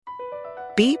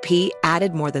BP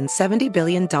added more than $70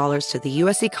 billion to the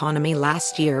U.S. economy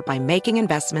last year by making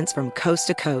investments from coast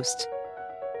to coast.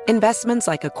 Investments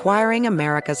like acquiring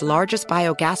America's largest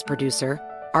biogas producer,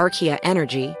 Archaea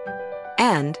Energy,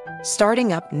 and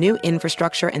starting up new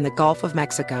infrastructure in the Gulf of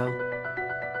Mexico.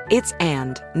 It's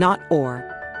and, not or.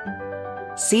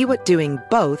 See what doing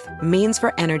both means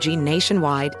for energy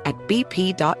nationwide at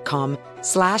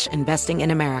bp.com/investing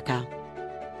in America.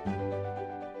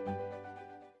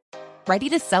 Ready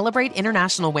to celebrate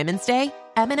International Women's Day?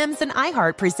 M&M's and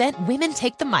iHeart present Women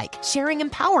Take the Mic, sharing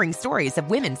empowering stories of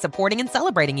women supporting and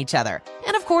celebrating each other.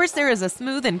 And of course, there is a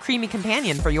smooth and creamy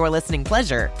companion for your listening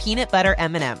pleasure, peanut butter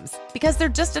M&M's. Because they're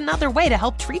just another way to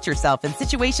help treat yourself in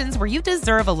situations where you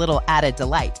deserve a little added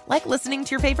delight, like listening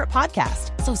to your favorite podcast.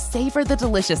 So savor the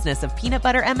deliciousness of peanut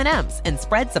butter M&M's and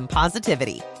spread some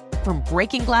positivity. From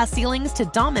breaking glass ceilings to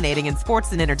dominating in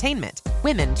sports and entertainment,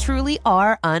 women truly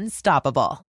are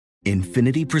unstoppable.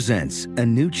 Infiniti presents a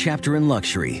new chapter in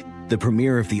luxury, the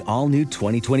premiere of the all-new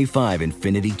 2025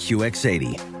 Infiniti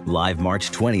QX80, live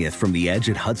March 20th from the Edge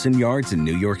at Hudson Yards in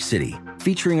New York City,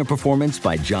 featuring a performance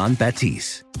by Jon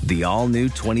Batiste. The all-new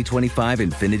 2025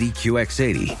 Infiniti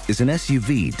QX80 is an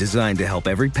SUV designed to help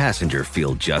every passenger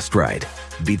feel just right.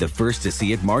 Be the first to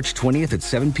see it March 20th at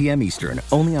 7 p.m. Eastern,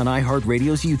 only on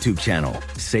iHeartRadio's YouTube channel.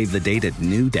 Save the date at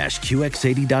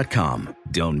new-QX80.com.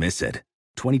 Don't miss it.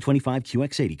 2025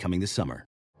 QX80 coming this summer.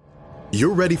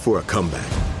 You're ready for a comeback.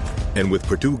 And with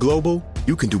Purdue Global,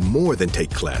 you can do more than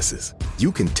take classes.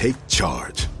 You can take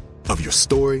charge of your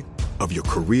story, of your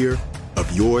career,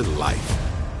 of your life.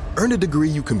 Earn a degree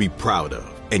you can be proud of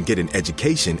and get an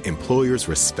education employers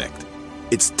respect.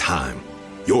 It's time,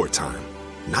 your time,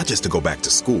 not just to go back to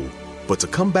school, but to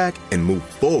come back and move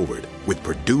forward with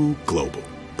Purdue Global,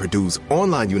 Purdue's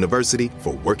online university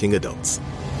for working adults.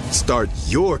 Start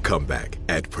your comeback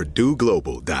at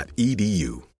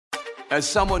purdueglobal.edu. As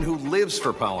someone who lives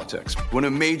for politics, when a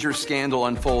major scandal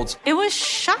unfolds, it was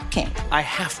shocking. I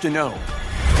have to know,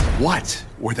 what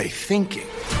were they thinking?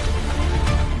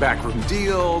 Backroom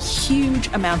deals, huge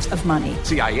amounts of money,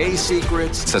 CIA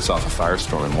secrets, sets off a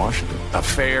firestorm in Washington,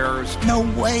 affairs. No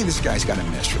way this guy's got a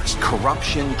mistress.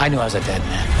 Corruption. I knew I was a dead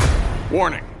man.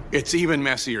 Warning, it's even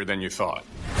messier than you thought.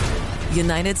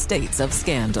 United States of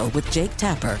Scandal with Jake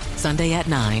Tapper, Sunday at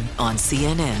 9 on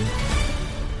CNN.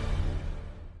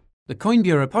 The Coin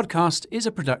Bureau podcast is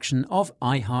a production of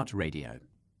iHeartRadio.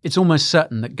 It's almost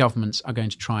certain that governments are going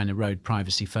to try and erode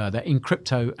privacy further in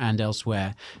crypto and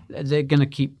elsewhere. They're going to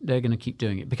keep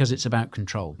doing it because it's about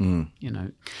control, you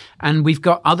know. And we've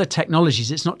got other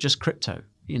technologies. It's not just crypto.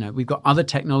 You know, we've got other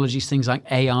technologies, things like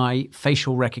AI,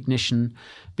 facial recognition,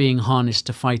 being harnessed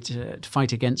to fight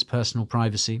against personal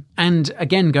privacy. And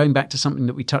again, going back to something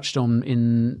that we touched on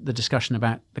in the discussion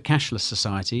about the cashless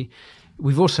society,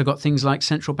 we've also got things like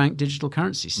central bank digital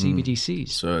currencies, CBDCs.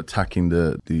 So attacking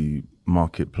the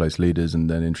marketplace leaders and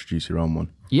then introduce your own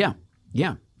one. Yeah.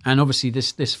 And obviously,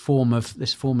 this form of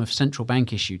central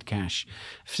bank issued cash,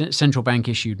 central bank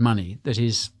issued money that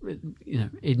is,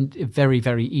 very,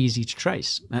 very easy to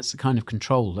trace. That's the kind of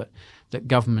control that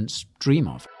governments dream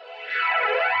of.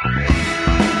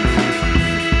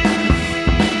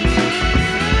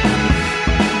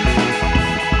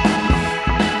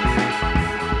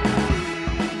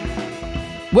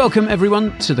 Welcome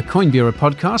everyone to the Coin Bureau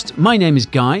podcast. My name is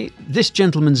Guy. This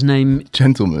gentleman's name...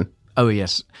 Gentleman? Oh,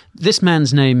 yes. This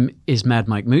man's name is Mad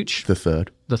Mike Mooch. The third.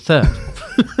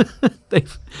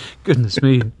 Goodness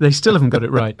me, they still haven't got it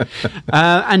right.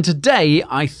 And today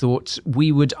I thought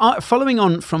we would, following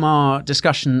on from our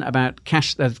discussion about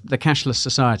the cashless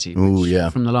society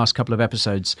from the last couple of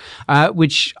episodes,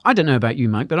 which I don't know about you,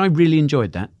 Mike, but I really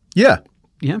enjoyed that. Yeah.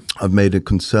 Yeah? I've made a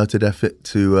concerted effort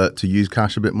to use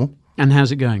cash a bit more. And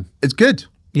how's it going? It's good.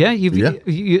 Yeah,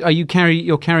 you're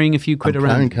carrying a few quid around.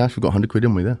 Carrying cash. We've got 100 quid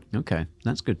in with there. Okay,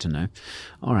 that's good to know.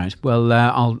 All right. Well,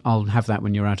 I'll have that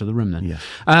when you're out of the room then.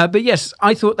 Yeah. But yes,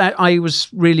 I thought that I was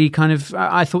really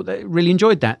really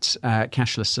enjoyed that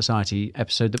cashless society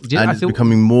episode that we did. And it's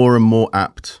becoming more and more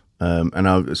apt. And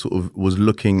I sort of was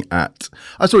looking at.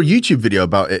 I saw a YouTube video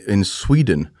about it in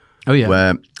Sweden. Oh yeah,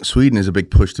 where Sweden is a big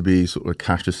push to be sort of a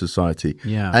cashless society.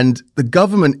 Yeah, and the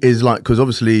government is like, because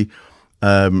obviously.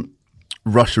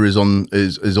 Russia is on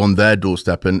their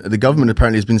doorstep, and the government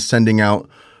apparently has been sending out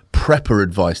prepper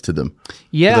advice to them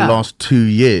for the last 2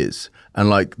 years. And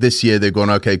like this year, they've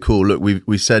gone, okay, cool. Look,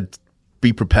 we said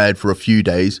be prepared for a few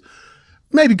days,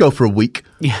 maybe go for a week.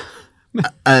 Yeah,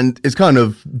 and it's kind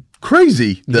of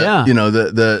crazy that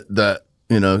that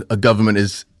a government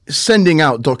is sending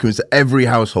out documents to every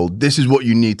household. This is what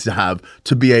you need to have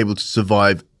to be able to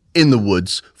survive in the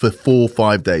woods for 4 or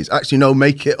 5 days. Actually, no,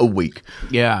 make it a week.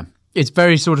 Yeah. It's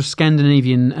very sort of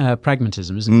Scandinavian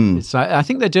pragmatism, isn't it? It's, I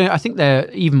think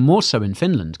they're even more so in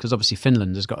Finland, because obviously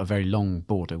Finland has got a very long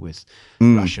border with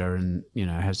Russia, and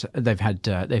they've had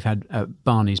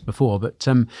Barneys before. But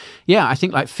I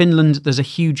think like Finland, there's a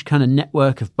huge kind of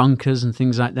network of bunkers and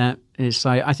things like that. It's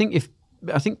like I think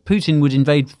Putin would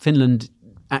invade Finland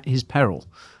at his peril.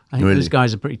 I think those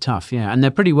guys are pretty tough, and they're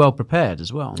pretty well prepared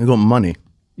as well. They've got money.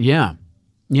 Yeah.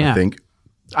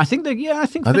 I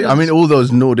think. I mean, all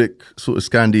those Nordic sort of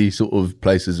Scandi sort of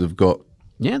places have got.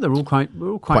 Yeah, they're all quite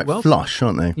well flush,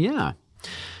 aren't they? Yeah.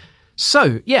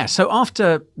 So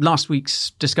after last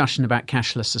week's discussion about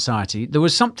cashless society, there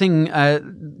was something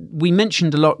we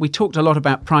mentioned a lot. We talked a lot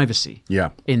about privacy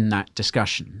in that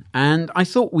discussion. And I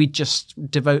thought we'd just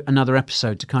devote another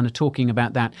episode to kind of talking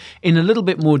about that in a little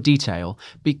bit more detail,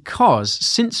 because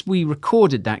since we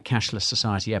recorded that cashless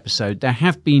society episode, there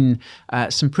have been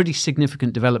some pretty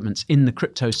significant developments in the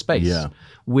crypto space,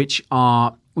 which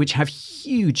have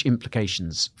huge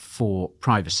implications for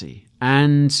privacy.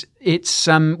 And it's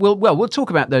we'll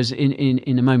talk about those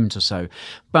in a moment or so.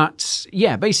 But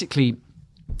basically,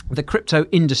 the crypto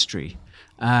industry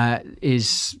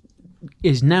is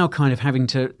now kind of having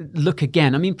to look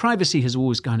again. I mean, privacy has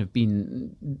always kind of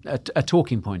been a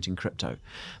talking point in crypto,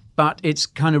 but it's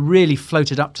kind of really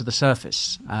floated up to the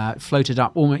surface, floated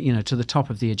up almost, to the top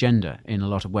of the agenda in a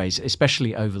lot of ways,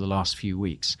 especially over the last few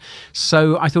weeks.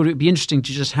 So I thought it would be interesting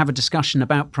to just have a discussion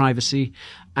about privacy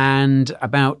and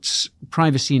about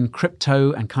privacy in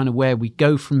crypto and kind of where we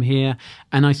go from here.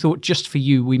 And I thought just for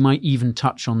you, we might even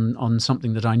touch on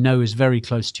something that I know is very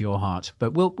close to your heart,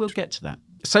 but we'll get to that.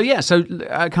 So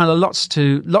kind of lots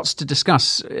to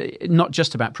discuss, not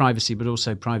just about privacy, but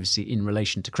also privacy in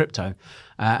relation to crypto,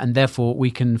 and therefore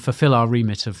we can fulfill our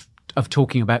remit of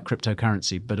talking about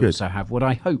cryptocurrency, but also have what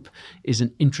I hope is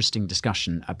an interesting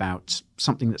discussion about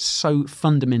something that's so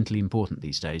fundamentally important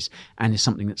these days, and is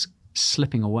something that's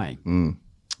slipping away.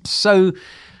 So,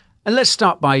 and let's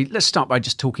start by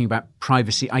just talking about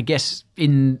privacy, I guess,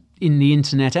 in the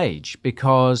internet age,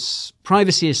 because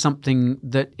privacy is something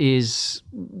that is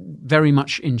very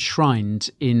much enshrined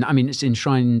in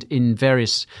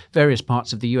various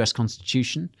parts of the US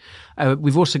Constitution.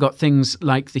 We've also got things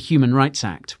like the Human Rights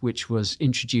Act, which was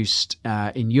introduced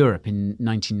in Europe in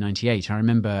 1998. I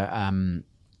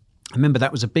remember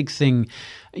that was a big thing.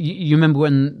 You remember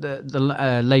when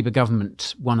the Labour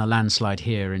government won a landslide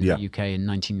here in the UK in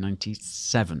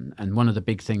 1997, and one of the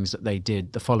big things that they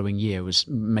did the following year was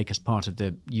make us part of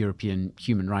the European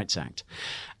Human Rights Act.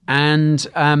 And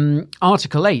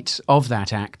Article 8 of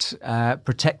that Act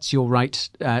protects your right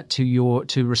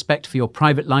to respect for your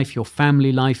private life, your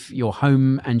family life, your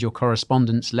home, and your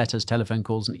correspondence, letters, telephone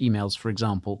calls, and emails, for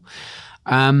example.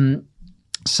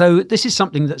 So this is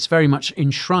something that's very much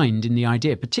enshrined in the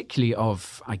idea, particularly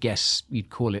of, I guess you'd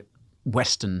call it,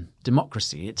 Western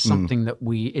democracy. It's something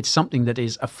that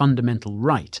is a fundamental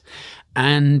right,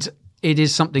 and it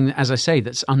is something, as I say,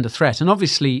 that's under threat. And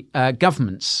obviously,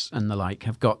 governments and the like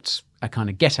have got a kind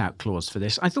of get-out clause for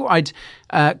this. I thought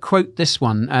I'd quote this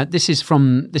one. This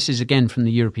is again from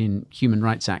the European Human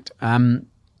Rights Act.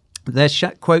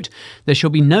 Quote, "There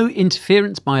shall be no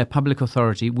interference by a public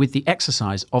authority with the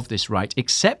exercise of this right,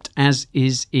 except as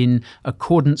is in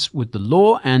accordance with the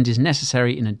law and is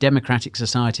necessary in a democratic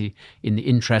society in the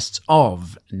interests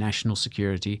of national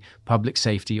security, public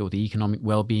safety, or the economic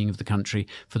well-being of the country,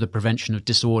 for the prevention of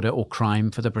disorder or crime,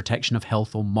 for the protection of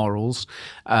health or morals,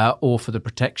 or for the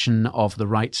protection of the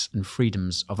rights and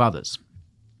freedoms of others."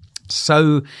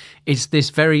 So it's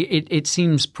this it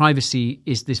seems privacy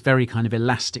is this very kind of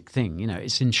elastic thing.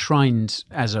 It's enshrined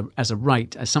as a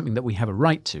right, as something that we have a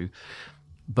right to,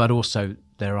 but also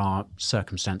there are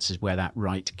circumstances where that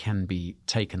right can be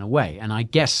taken away. And I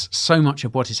guess so much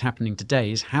of what is happening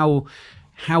today is how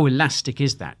elastic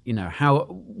is that?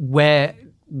 Where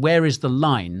is the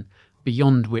line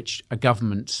beyond which a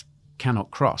government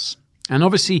cannot cross? And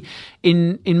obviously,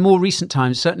 in more recent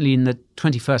times, certainly in the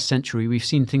 21st century, we've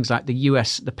seen things like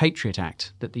the Patriot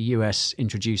Act that the US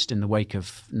introduced in the wake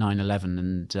of 9/11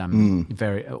 and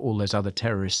all those other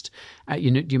terrorist. Do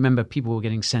you remember people were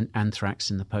getting sent anthrax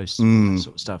in the post, that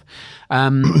sort of stuff?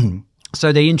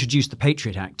 So they introduced the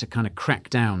Patriot Act to kind of crack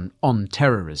down on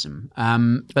terrorism.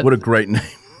 But what a great name.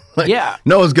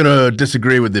 No one's going to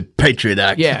disagree with the Patriot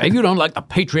Act. Yeah, if you don't like the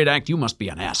Patriot Act, you must be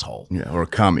an asshole. Yeah, or a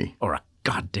commie. Or a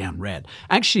goddamn red.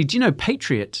 Actually, do you know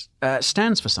Patriot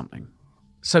stands for something?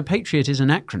 So Patriot is an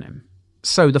acronym.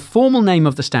 So the formal name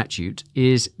of the statute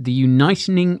is the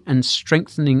Uniting and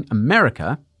Strengthening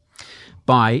America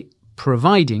by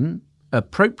Providing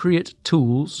appropriate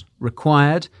tools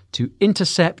required to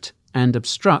intercept and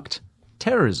obstruct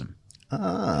terrorism.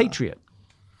 Patriot.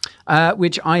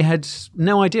 Which I had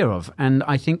no idea of. And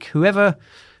I think whoever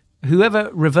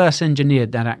reverse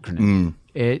engineered that acronym,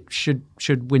 it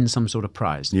should win some sort of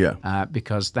prize. Yeah.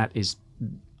 Because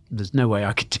there's no way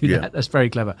I could do that. That's very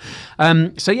clever.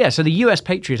 So the US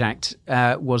Patriot Act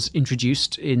was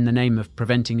introduced in the name of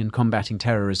preventing and combating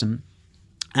terrorism.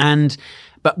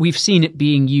 But we've seen it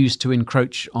being used to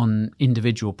encroach on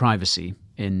individual privacy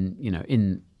in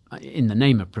the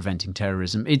name of preventing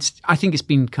terrorism. I think it's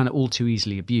been kind of all too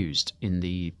easily abused in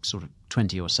the sort of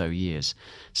 20 or so years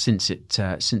since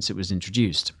it was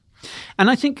introduced. And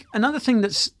I think another thing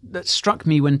that struck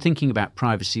me when thinking about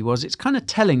privacy was it's kind of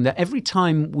telling that every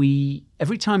time we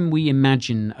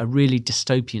imagine a really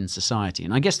dystopian society,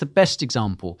 and I guess the best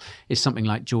example is something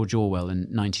like George Orwell in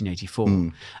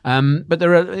 1984. But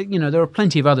there are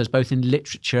plenty of others, both in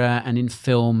literature and in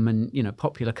film and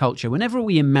popular culture. Whenever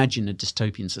we imagine a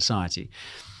dystopian society,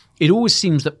 it always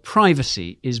seems that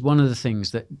privacy is one of the things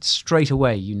that straight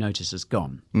away you notice has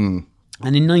gone.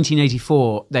 And in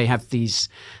 1984, they have these.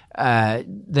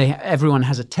 Everyone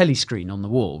has a telescreen on the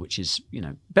wall, which is,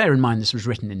 bear in mind this was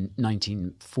written in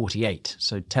 1948,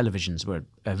 so televisions were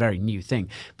a very new thing.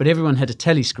 But everyone had a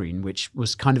telescreen which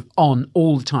was kind of on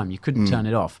all the time. You couldn't turn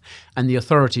it off, and the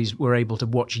authorities were able to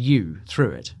watch you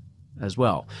through it as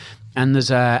well. And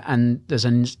there's an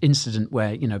incident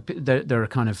where there are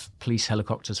kind of police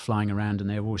helicopters flying around, and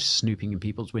they're always snooping in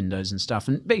people's windows and stuff.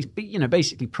 And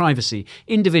basically, privacy,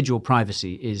 individual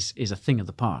privacy, is a thing of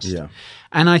the past. Yeah.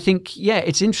 And I think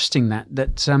it's interesting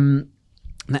that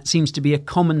seems to be a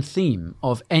common theme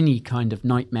of any kind of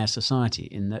nightmare society,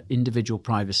 in that individual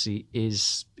privacy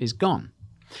is gone.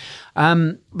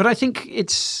 But I think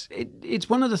it's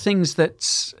one of the things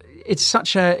that's. It's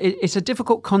a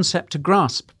difficult concept to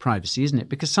grasp, privacy, isn't it?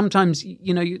 Because sometimes,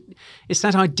 it's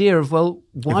that idea of, well,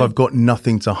 why... If I've got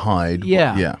nothing to hide.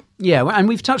 Yeah. And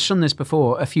we've touched on this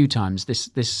before a few times,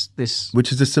 this...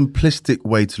 Which is a simplistic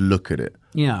way to look at it.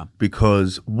 Yeah.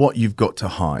 Because what you've got to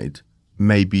hide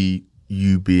may be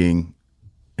you being,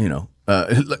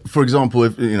 for example,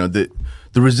 if, the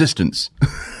resistance.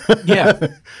 Yeah.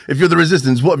 If you're the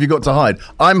resistance, what have you got to hide?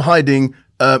 I'm hiding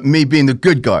me being the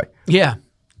good guy. Yeah.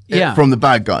 From the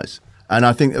bad guys. And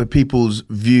I think that people's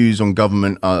views on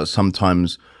government are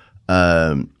sometimes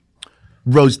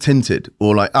rose-tinted,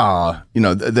 or like,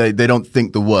 they don't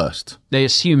think the worst. They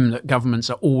assume that governments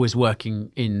are always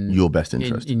working in your best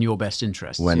interest. In your best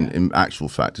interest. When in actual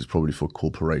fact, it's probably for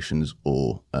corporations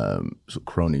or sort of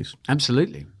cronies.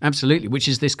 Absolutely. Which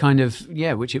is this kind of,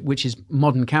 which is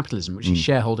modern capitalism, which is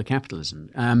shareholder capitalism.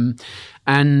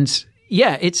 It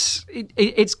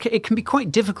can be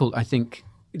quite difficult, I think,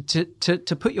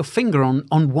 to put your finger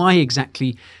on why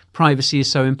exactly privacy is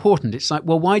so important. It's like,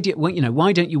 well, why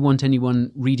don't you want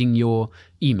anyone reading your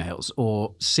emails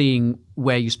or seeing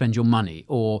where you spend your money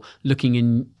or looking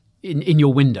in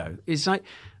your window? It's like,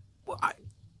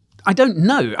 I don't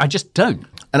know. I just don't.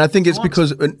 And I think it's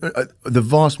because the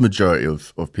vast majority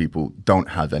of people don't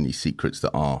have any secrets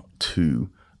that are too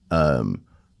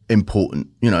important.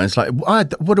 It's like,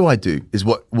 what do I do? Is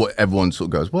what everyone sort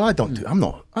of goes, well, I don't do. I'm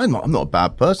not a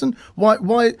bad person. Why?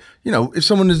 If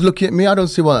someone is looking at me, I don't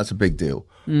see why that's a big deal.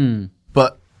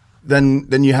 But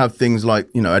then you have things like,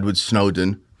 Edward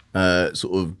Snowden,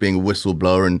 sort of being a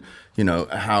whistleblower, and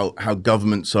how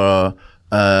governments are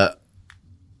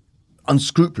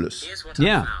unscrupulous.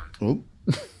 Yeah. Oh.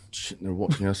 Shit, they're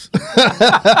watching us.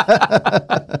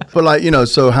 But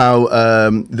so how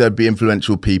there'd be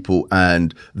influential people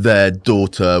and their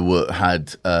daughter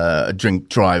had a drink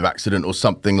drive accident or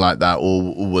something like that,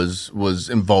 or was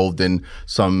involved in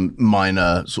some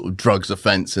minor sort of drugs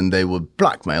offense, and they were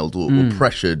blackmailed or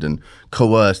pressured and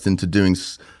coerced into doing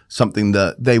something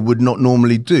that they would not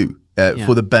normally do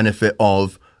for the benefit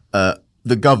of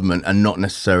the government and not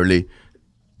necessarily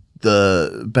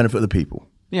the benefit of the people.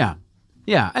 Yeah.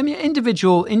 Yeah, I mean,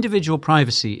 individual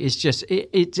privacy is just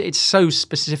it's so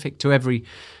specific to every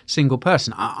single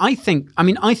person. I think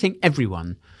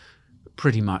everyone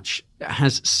pretty much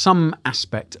has some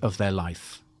aspect of their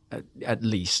life, at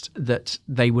least, that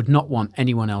they would not want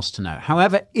anyone else to know.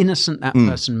 However innocent that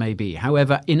person may be,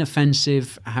 however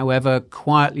inoffensive, however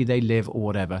quietly they live or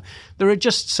whatever, there are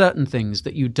just certain things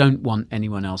that you don't want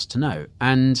anyone else to know.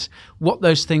 And what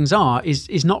those things are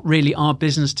is not really our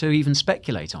business to even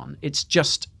speculate on. It's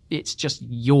just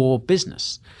your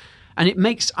business. And it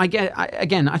makes, I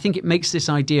think it makes this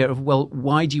idea of, well,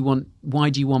 why do you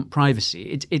want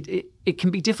privacy? It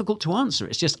can be difficult to answer.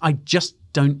 It's just, I just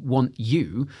don't want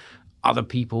you other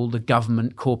people, the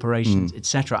government, corporations,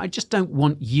 etc. I just don't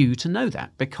want you to know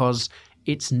that because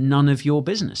it's none of your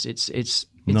business. It's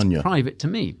private to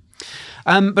me.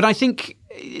 But I think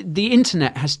the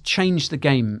internet has changed the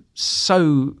game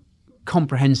so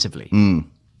comprehensively,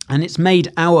 and it's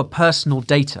made our personal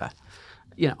data,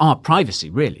 our privacy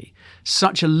really,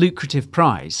 such a lucrative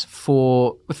prize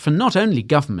for not only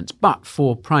governments but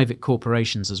for private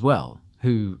corporations as well,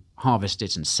 who harvest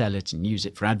it and sell it and use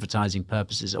it for advertising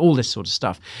purposes, all this sort of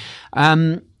stuff.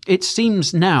 It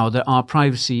seems now that our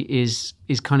privacy is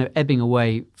kind of ebbing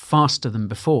away faster than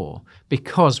before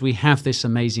because we have this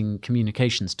amazing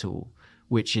communications tool,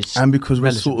 which is because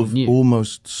we're sort of new.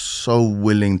 Almost so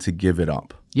willing to give it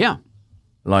up. Yeah,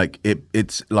 like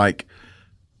it's like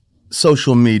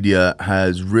social media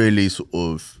has really sort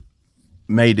of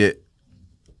made it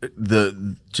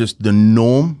the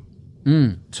norm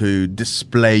to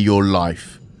display your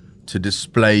life, to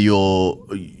display your,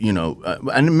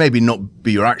 and maybe not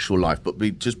be your actual life, but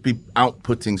be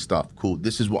outputting stuff. Cool.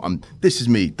 This is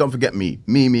me. Don't forget me.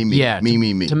 Me. Yeah.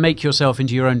 Me. To make yourself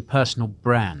into your own personal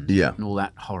brand. Yeah. And all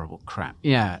that horrible crap.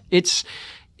 Yeah. It's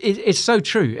so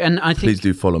true. And I think. Please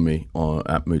do follow me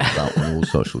at Moodabout on all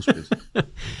socials, please.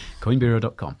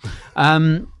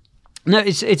 Coinbureau.com. No,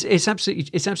 it's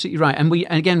absolutely right, and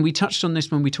we touched on this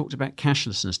when we talked about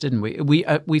cashlessness, didn't we?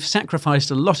 We've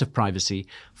sacrificed a lot of privacy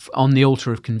on the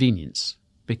altar of convenience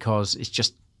because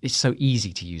it's so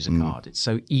easy to use a card. It's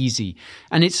so easy,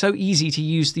 and it's so easy to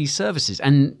use these services.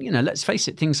 And let's face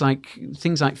it, things like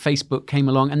Facebook came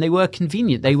along, and they were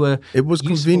convenient. It was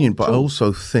convenient, but I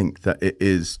also think that it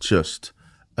is just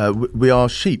we are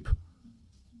sheep.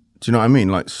 Do you know what I mean?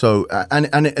 Like so,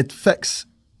 and it affects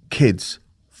kids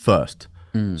first.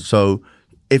 So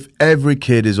if every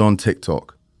kid is on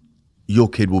TikTok, your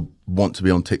kid will want to be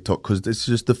on TikTok because it's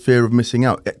just the fear of missing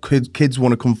out. Kids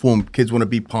want to conform. Kids want to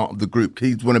be part of the group.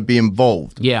 Kids want to be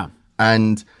involved. Yeah.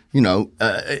 And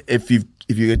if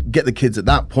you get the kids at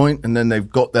that point, and then they've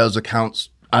got those accounts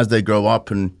as they grow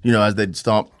up, and as they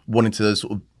start wanting to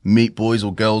sort of meet boys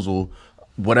or girls or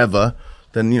whatever,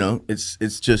 then it's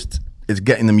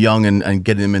getting them young and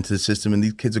getting them into the system. And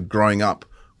these kids are growing up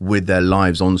with their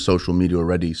lives on social media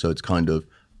already, so it's kind of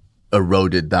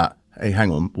eroded that. Hey,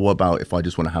 hang on, what about if I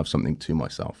just want to have something to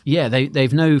myself? Yeah,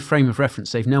 they've no frame of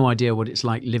reference. They've no idea what it's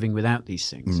like living without these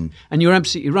things. And you're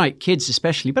absolutely right, kids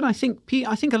especially. But I think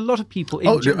a lot of people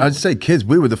in general, I'd say kids.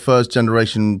 We were the first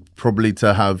generation probably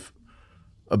to have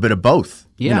a bit of both.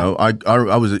 Yeah.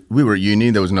 We were at uni.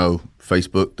 There was no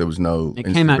Facebook. There was no It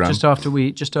Instagram. came out just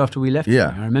after we left.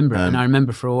 Yeah. I remember it. And I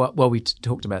remember for a while, well, we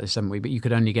talked about this, haven't we? But you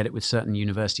could only get it with certain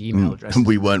university email addresses. And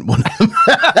we weren't one of them.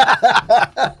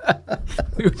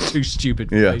 We were too stupid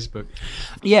for Facebook.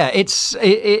 Yeah, it's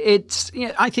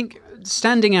I think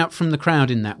standing out from the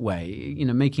crowd in that way,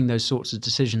 making those sorts of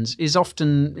decisions is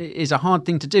a hard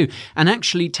thing to do. And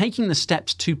actually taking the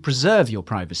steps to preserve your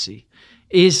privacy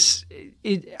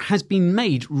it has been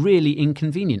made really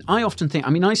inconvenient. I often think,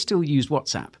 I still use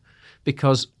WhatsApp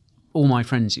because all my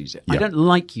friends use it. Yeah. I don't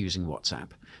like using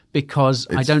WhatsApp because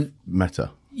I don't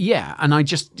Meta. Yeah, and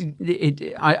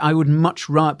I would much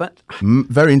rather. But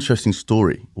very interesting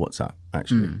story, WhatsApp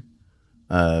actually.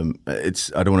 I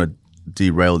don't want to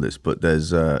derail this, but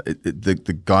there's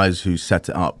the guys who set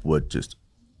it up were just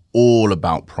all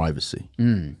about privacy.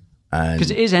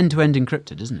 Because it is end-to-end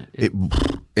encrypted, isn't it?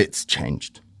 It's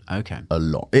changed. Okay. A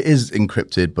lot. It is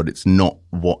encrypted, but it's not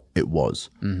what it was.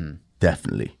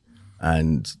 Definitely.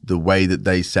 And the way that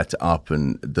they set it up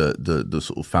and the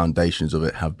sort of foundations of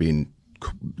it have been,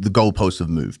 the goalposts have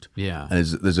moved. Yeah. And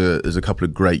there's a couple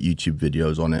of great YouTube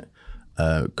videos on it.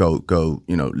 Go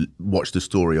watch the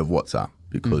story of WhatsApp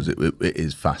because it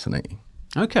is fascinating.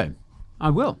 Okay. I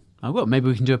will. Maybe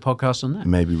we can do a podcast on that.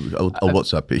 Maybe I'll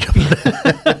WhatsApp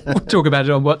it. We'll talk about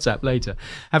it on WhatsApp later.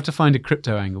 Have to find a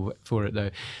crypto angle for it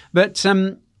though. But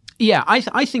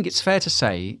I think it's fair to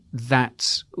say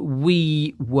that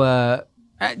we were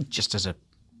just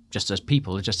as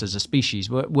people, just as a species,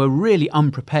 were really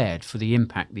unprepared for the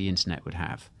impact the internet would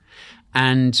have.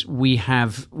 And we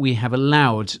have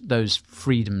allowed those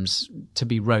freedoms to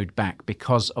be rowed back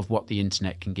because of what the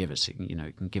internet can give us.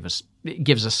 It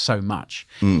gives us so much.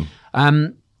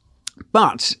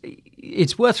 But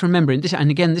it's worth remembering this,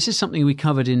 and again, this is something we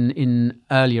covered in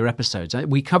earlier episodes.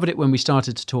 We covered it when we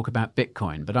started to talk about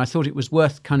Bitcoin, but I thought it was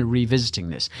worth kind of revisiting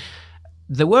this.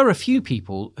 There were a few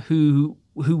people who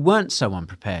weren't so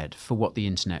unprepared for what the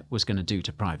internet was going to do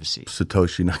to privacy.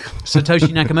 Satoshi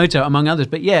Nakamoto, among others.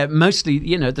 But yeah, mostly,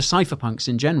 the cypherpunks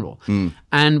in general.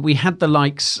 And we had the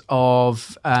likes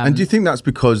of... and do you think that's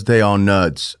because they are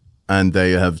nerds and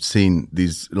they have seen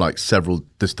these several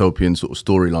dystopian sort of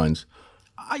storylines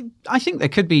I think there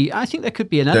could be. I think there could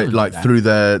be an element like of through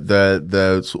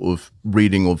their sort of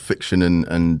reading of fiction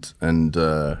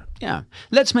and yeah.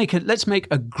 Let's make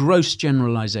a gross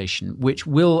generalization, which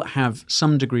will have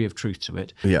some degree of truth to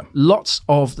it. Yeah. Lots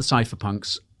of the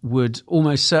cypherpunks would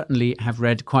almost certainly have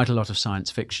read quite a lot of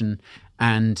science fiction,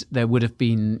 and there would have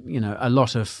been, a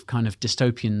lot of kind of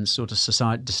dystopian sort of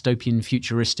society, dystopian,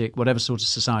 futuristic, whatever sort of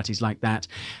societies like that.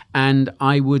 And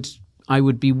I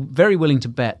would be very willing to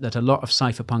bet that a lot of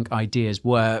cypherpunk ideas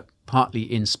were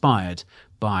partly inspired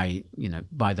by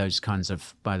those kinds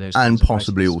of and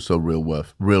possibly also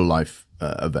real life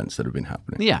events that have been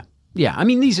happening. Yeah. I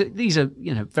mean, these are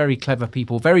very clever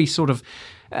people, very sort of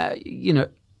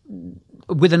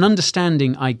with an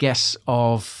understanding, I guess,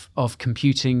 of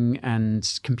computing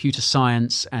and computer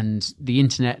science and the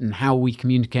internet and how we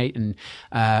communicate and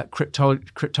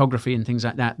cryptography and things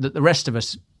like that. That the rest of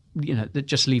us, that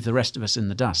just leave the rest of us in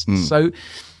the dust. So,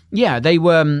 yeah, they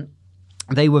were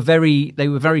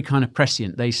very kind of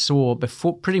prescient. They saw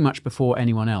pretty much before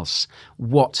anyone else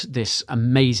what this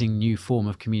amazing new form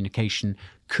of communication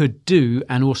could do,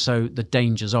 and also the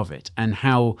dangers of it, and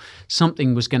how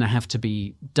something was going to have to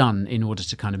be done in order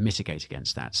to kind of mitigate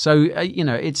against that. So,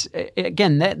 it's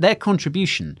again their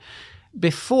contribution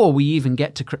before we even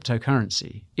get to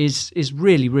cryptocurrency is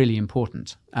really, really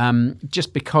important.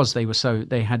 Just because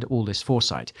they had all this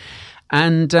foresight,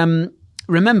 and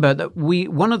remember that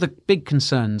one of the big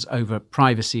concerns over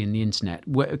privacy in the internet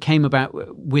came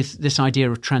about with this idea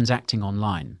of transacting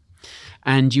online.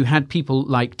 And you had people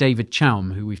like David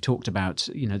Chaum, who we've talked about,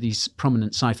 these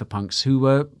prominent cypherpunks who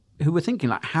were thinking,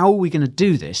 like, how are we going to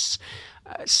do this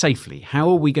safely? How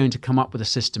are we going to come up with a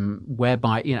system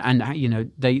whereby,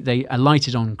 they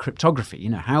alighted on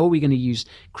cryptography. How are we going to use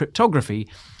cryptography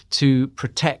to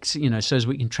protect, so as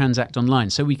we can transact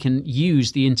online, so we can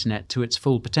use the internet to its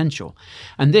full potential?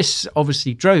 And this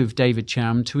obviously drove David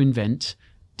Chaum to invent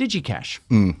DigiCash,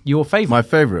 your favorite. My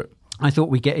favorite. I thought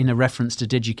we'd get in a reference to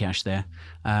DigiCash there,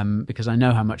 because I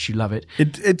know how much you love it.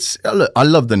 Look, I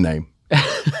love the name.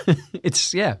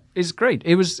 It's great.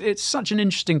 It's such an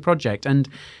interesting project, and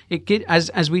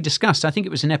as we discussed, I think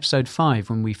it was in episode 5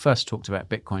 when we first talked about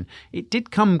Bitcoin. It did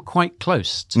come quite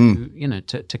close to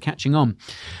to catching on,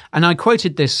 and I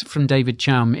quoted this from David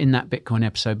Chaum in that Bitcoin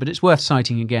episode, but it's worth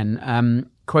citing again.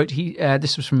 Quote: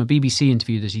 this was from a BBC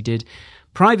interview that he did.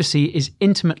 Privacy is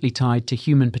intimately tied to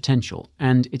human potential,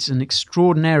 and it's an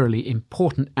extraordinarily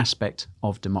important aspect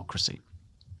of democracy.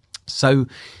 So,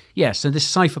 so this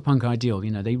cypherpunk ideal,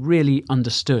 they really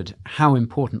understood how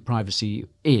important privacy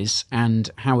is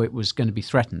and how it was going to be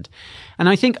threatened. And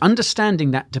I think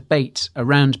understanding that debate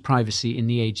around privacy in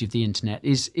the age of the internet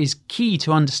is key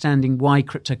to understanding why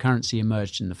cryptocurrency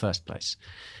emerged in the first place.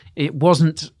 It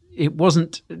wasn't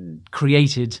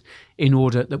created in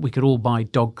order that we could all buy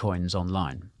dog coins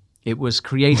online. It was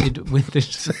created with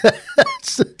this.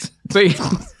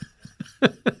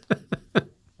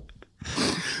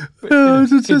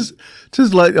 It's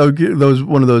just like those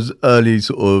one of those early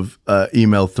sort of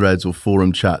email threads or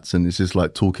forum chats, and it's just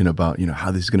like talking about how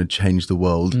this is going to change the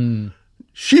world.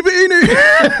 Shiba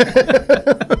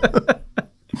Inu,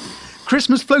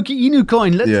 Christmas Floki Inu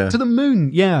coin. Let's to the moon.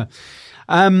 Yeah.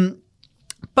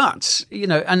 But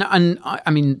and I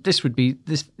mean, this would be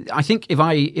this. I think if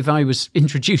I was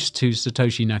introduced to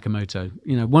Satoshi Nakamoto,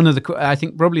 one of I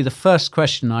think probably the first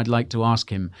question I'd like to ask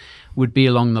him would be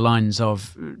along the lines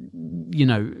of,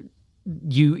 you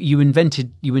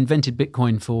invented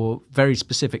Bitcoin for very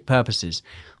specific purposes,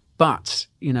 but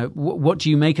what do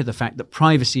you make of the fact that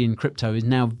privacy in crypto is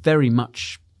now very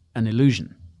much an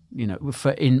illusion?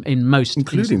 For in most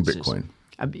including instances. Bitcoin.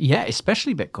 Yeah,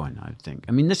 especially Bitcoin, I think.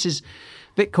 I mean,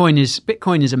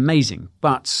 Bitcoin is amazing,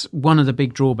 but one of the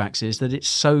big drawbacks is that it's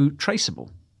so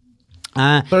traceable. But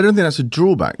I don't think that's a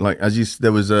drawback. Like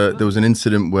there was an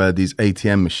incident where these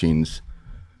ATM machines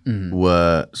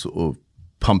were sort of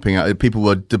pumping out. People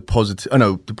were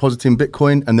depositing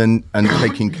Bitcoin and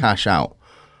taking cash out.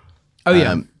 Oh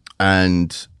yeah,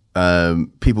 and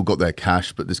people got their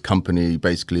cash, but this company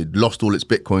basically lost all its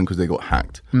Bitcoin because they got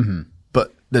hacked. Mm-hmm.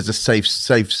 But there's a safe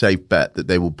bet that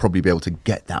they will probably be able to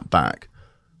get that back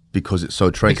because it's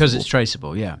so traceable. Because it's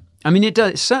traceable, yeah. I mean, it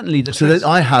does certainly. So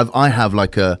I have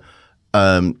like a,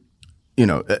 it's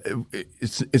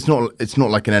not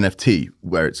like an NFT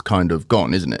where it's kind of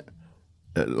gone, isn't it?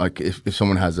 Like if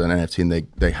someone has an NFT and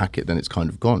they hack it, then it's kind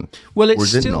of gone. Well, it's or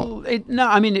is still it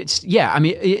not? I mean, it's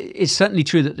certainly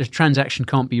true that the transaction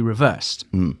can't be reversed.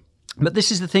 But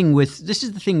this is the thing with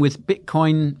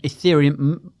Bitcoin,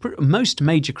 Ethereum, most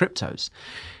major cryptos,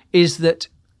 is that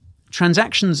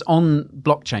transactions on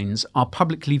blockchains are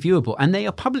publicly viewable, and they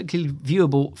are publicly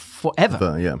viewable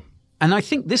forever. Yeah. And I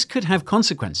think this could have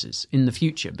consequences in the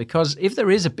future, because if there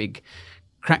is a big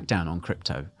crackdown on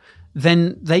crypto,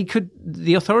 then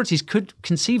the authorities could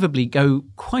conceivably go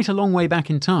quite a long way back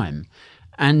in time,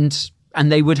 and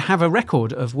they would have a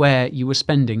record of where you were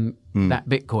spending that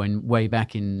Bitcoin way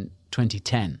back in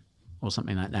 2010 or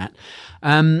something like that.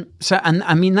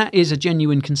 That is a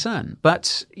genuine concern.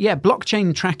 But yeah,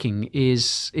 blockchain tracking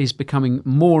is becoming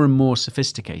more and more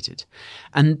sophisticated,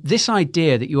 and this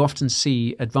idea that you often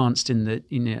see advanced in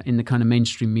the kind of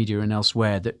mainstream media and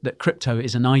elsewhere that crypto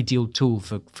is an ideal tool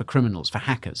for criminals, for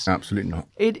hackers. Absolutely not.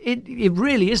 It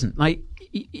really isn't. Like,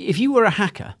 if you were a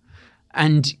hacker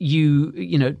and you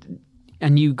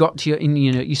got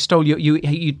you stole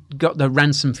you got the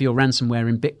ransom for your ransomware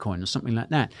in Bitcoin or something like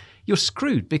that, you're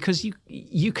screwed, because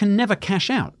you can never cash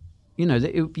out.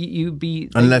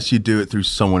 Unless you do it through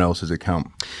someone else's account.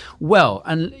 Well,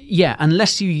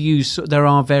 unless you use, there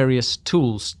are various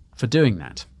tools for doing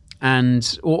that,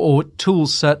 and or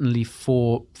tools certainly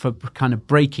for kind of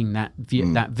breaking that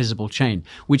visible chain,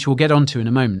 which we'll get onto in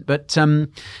a moment. But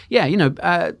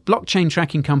blockchain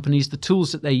tracking companies, the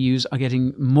tools that they use are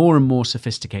getting more and more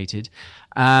sophisticated.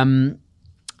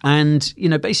 And,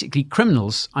 basically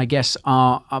criminals, I guess,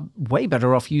 are way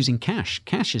better off using cash.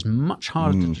 Cash is much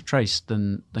harder to trace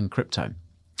than crypto.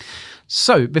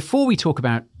 So before we talk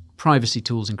about privacy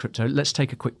tools in crypto, let's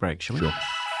take a quick break, shall we? Sure.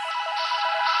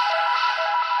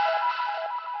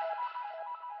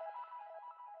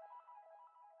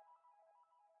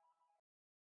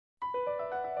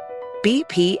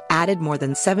 BP added more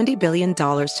than $70 billion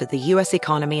to the U.S.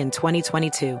 economy in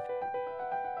 2022.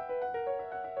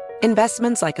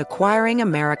 Investments like acquiring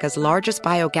America's largest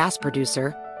biogas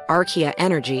producer, Archaea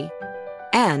Energy,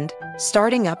 and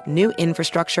starting up new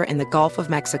infrastructure in the Gulf of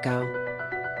Mexico.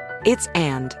 It's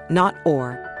and, not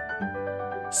or.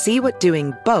 See what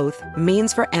doing both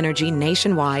means for energy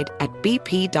nationwide at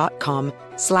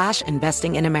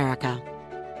bp.com/investing in America.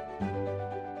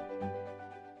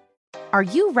 Are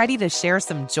you ready to share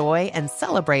some joy and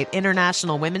celebrate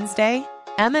International Women's Day?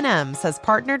 M&M's has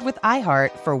partnered with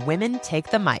iHeart for Women Take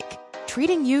the Mic,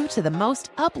 treating you to the most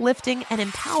uplifting and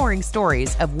empowering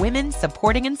stories of women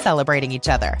supporting and celebrating each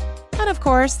other. And of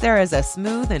course, there is a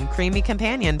smooth and creamy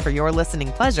companion for your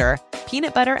listening pleasure,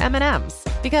 peanut butter M&M's,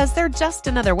 because they're just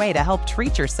another way to help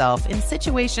treat yourself in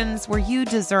situations where you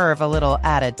deserve a little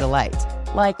added delight,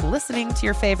 like listening to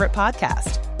your favorite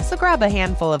podcast. So grab a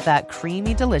handful of that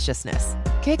creamy deliciousness.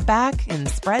 Kick back and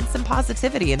spread some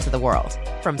positivity into the world.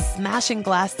 From smashing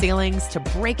glass ceilings to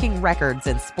breaking records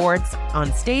in sports,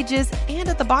 on stages, and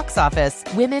at the box office,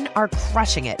 women are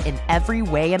crushing it in every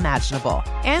way imaginable.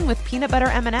 And with peanut butter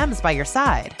M&M's by your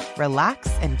side, relax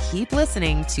and keep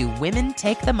listening to Women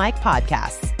Take the Mic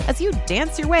podcasts as you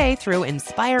dance your way through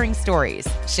inspiring stories,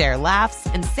 share laughs,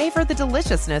 and savor the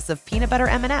deliciousness of peanut butter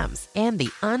M&M's and the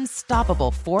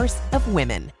unstoppable force of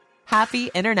women.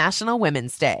 Happy International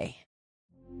Women's Day.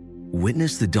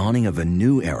 Witness the dawning of a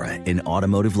new era in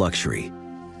automotive luxury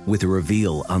with a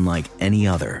reveal unlike any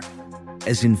other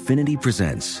as Infiniti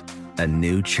presents a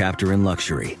new chapter in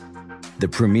luxury, the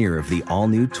premiere of the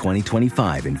all-new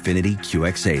 2025 Infiniti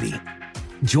QX80.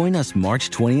 Join us March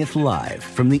 20th live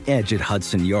from the Edge at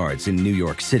Hudson Yards in New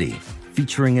York City,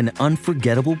 featuring an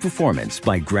unforgettable performance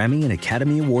by Grammy and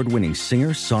Academy Award-winning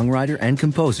singer, songwriter, and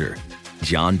composer,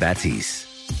 Jon Batiste.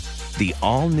 The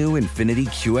all-new Infiniti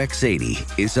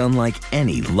QX80 is unlike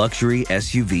any luxury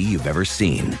SUV you've ever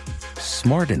seen.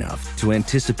 Smart enough to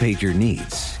anticipate your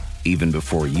needs, even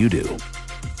before you do.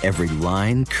 Every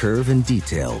line, curve, and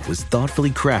detail was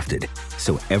thoughtfully crafted,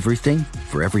 so everything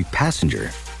for every passenger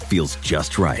feels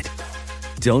just right.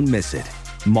 Don't miss it.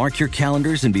 Mark your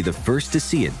calendars and be the first to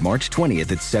see it March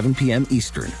 20th at 7 p.m.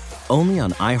 Eastern, only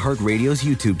on iHeartRadio's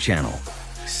YouTube channel.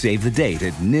 Save the date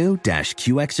at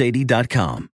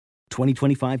new-QX80.com.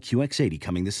 2025 QX80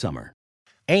 coming this summer.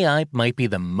 AI might be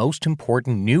the most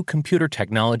important new computer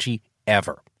technology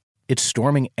ever. It's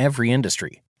storming every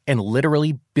industry, and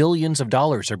literally billions of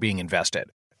dollars are being invested.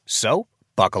 So,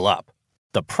 buckle up.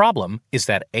 The problem is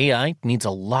that AI needs a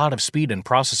lot of speed and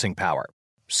processing power.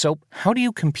 So, how do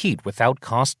you compete without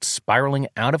costs spiraling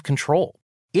out of control?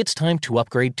 It's time to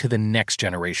upgrade to the next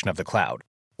generation of the cloud,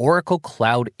 Oracle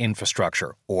Cloud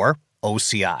Infrastructure, or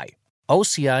OCI.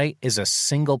 OCI is a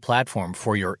single platform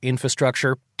for your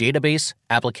infrastructure, database,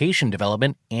 application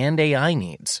development, and AI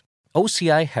needs.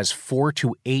 OCI has 4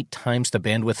 to 8 times the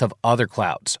bandwidth of other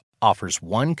clouds, offers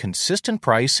one consistent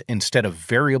price instead of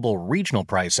variable regional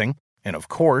pricing, and of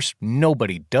course,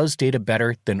 nobody does data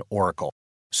better than Oracle.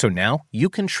 So now you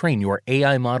can train your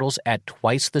AI models at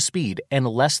twice the speed and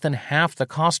less than half the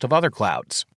cost of other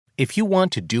clouds. If you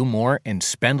want to do more and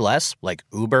spend less, like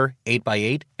Uber,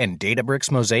 8x8, and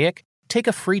Databricks Mosaic, take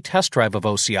a free test drive of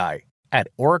OCI at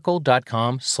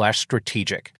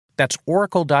oracle.com/strategic. That's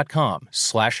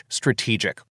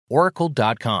oracle.com/strategic.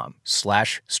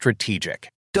 oracle.com/strategic.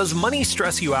 Does money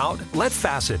stress you out? Let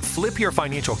Facet flip your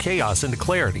financial chaos into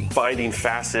clarity. Finding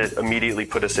Facet immediately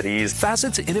put us at ease.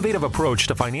 Facet's innovative approach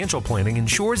to financial planning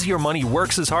ensures your money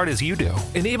works as hard as you do,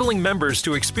 enabling members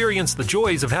to experience the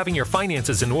joys of having your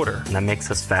finances in order. And that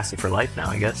makes us Facet for life now,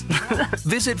 I guess.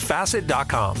 Visit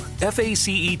Facet.com,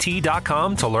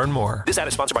 FACET.com to learn more. This ad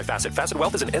is sponsored by Facet. Facet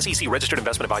Wealth is an SEC registered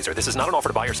investment advisor. This is not an offer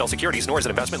to buy or sell securities, nor is it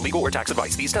investment, legal, or tax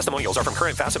advice. These testimonials are from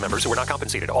current Facet members who are not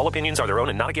compensated. All opinions are their own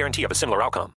and not a guarantee of a similar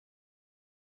outcome.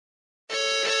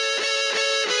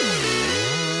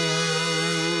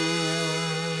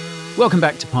 Welcome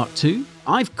back to part 2.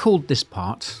 I've called this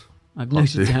part, I've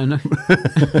noted down, I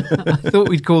thought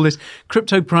we'd call this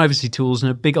Crypto Privacy Tools and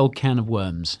a Big Old Can of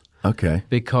Worms. Okay.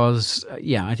 Because,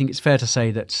 I think it's fair to say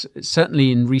that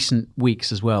certainly in recent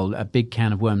weeks as well, a big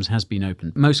can of worms has been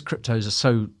opened. Most cryptos are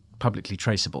so publicly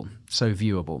traceable, so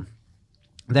viewable.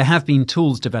 There have been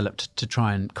tools developed to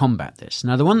try and combat this.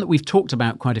 Now, the one that we've talked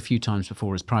about quite a few times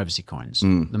before is privacy coins.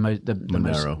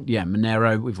 Monero.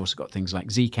 Monero. We've also got things like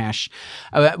Zcash.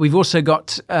 We've also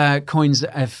got coins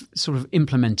that have sort of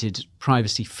implemented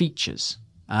privacy features.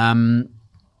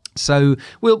 So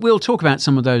we'll talk about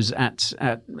some of those at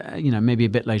maybe a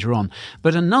bit later on.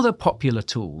 But another popular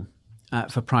tool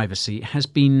for privacy has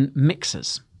been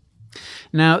mixers.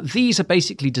 Now, these are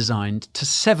basically designed to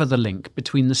sever the link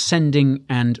between the sending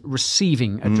and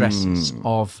receiving addresses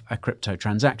of a crypto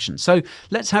transaction. So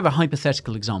let's have a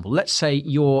hypothetical example. Let's say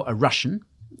you're a Russian,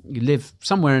 you live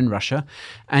somewhere in Russia,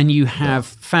 and you have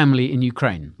family in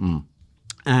Ukraine.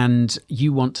 And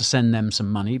you want to send them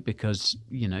some money because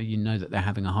you know that they're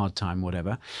having a hard time,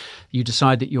 whatever. You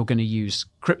decide that you're going to use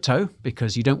crypto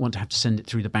because you don't want to have to send it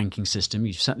through the banking system.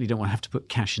 You certainly don't want to have to put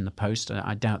cash in the post.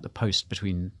 I doubt the post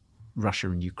between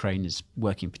Russia and Ukraine is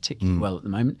working particularly well at the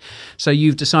moment. So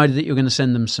you've decided that you're going to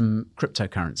send them some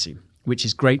cryptocurrency, which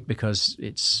is great because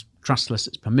it's trustless,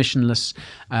 it's permissionless.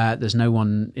 There's no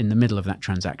one in the middle of that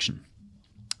transaction.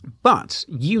 But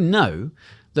you know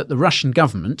that the Russian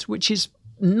government, which is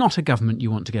not a government you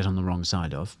want to get on the wrong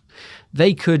side of,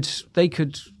 they could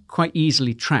quite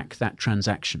easily track that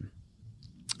transaction.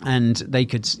 And they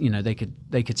could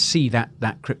see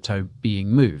that crypto being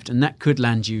moved, and that could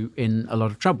land you in a lot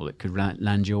of trouble. It could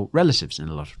land your relatives in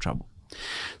a lot of trouble.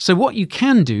 So what you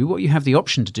have the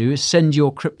option to do, is send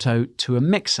your crypto to a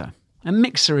mixer. A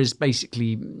mixer is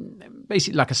basically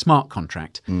like a smart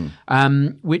contract,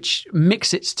 which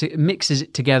mixes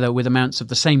it together with amounts of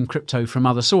the same crypto from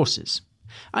other sources.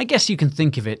 I guess you can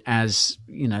think of it as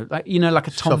like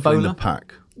a tombola. Shuffling the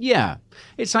pack. Yeah,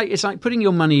 it's like putting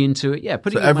your money into it. Yeah,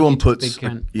 so everyone puts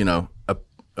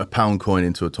a pound coin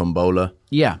into a tombola.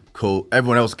 Yeah, cool.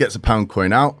 Everyone else gets a pound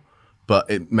coin out, but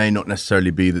it may not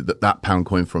necessarily be that pound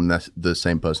coin from the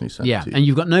same person who sent it to you. And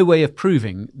you've got no way of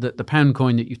proving that the pound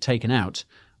coin that you've taken out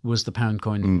was the pound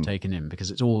coin that you've taken in,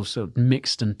 because it's all sort of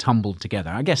mixed and tumbled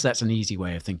together. I guess that's an easy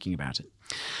way of thinking about it.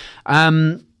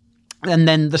 And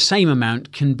then the same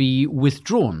amount can be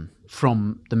withdrawn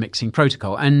from the mixing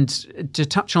protocol. And to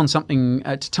touch on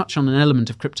an element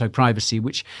of crypto privacy,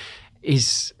 which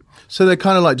is... So they're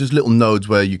kind of like just little nodes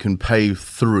where you can pay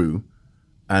through,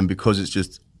 and because it's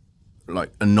just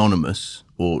like anonymous,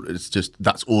 or it's just,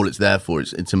 that's all it's there for,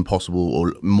 it's impossible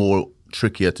or more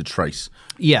trickier to trace.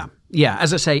 Yeah.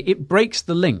 As I say, it breaks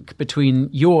the link between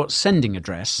your sending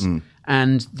address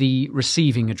and the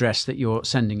receiving address that you're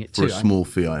sending it to. For a small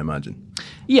fee, I imagine.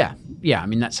 Yeah. I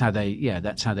mean, that's how they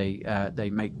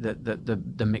make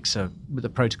the mixer. The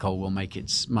protocol will make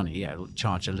its money. Yeah, it'll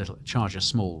charge a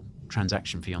small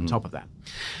transaction fee on top of that.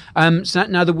 So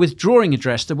now the withdrawing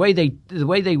address, the way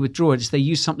they withdraw it is they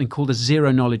use something called a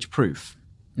zero knowledge proof.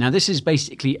 Now, this is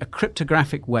basically a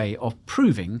cryptographic way of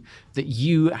proving that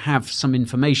you have some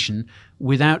information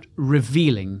without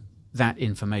revealing that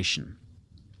information.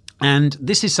 And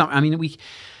this is something, I mean,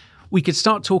 we could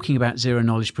start talking about zero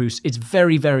knowledge proofs. It's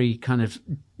very, very kind of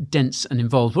dense and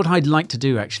involved. What I'd like to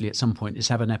do actually at some point is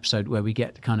have an episode where we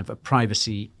get kind of a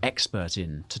privacy expert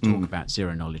in to talk about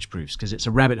zero knowledge proofs, because it's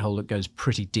a rabbit hole that goes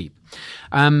pretty deep.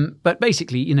 But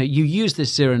basically, you use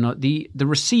this the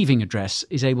receiving address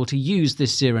is able to use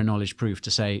this zero knowledge proof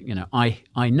to say,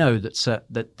 I know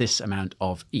that this amount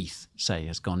of ETH, say,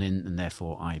 has gone in, and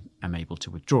therefore I am able to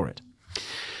withdraw it.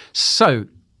 So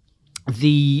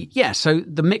the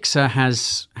mixer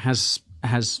has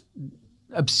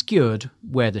obscured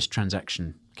where this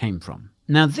transaction came from.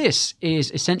 Now, this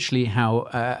is essentially how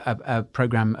a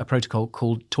protocol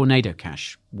called Tornado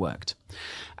Cash worked.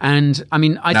 And I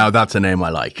mean, now that's a name I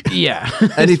like. Yeah.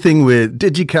 Anything with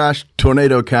DigiCash,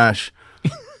 Tornado Cash.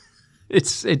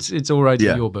 It's all right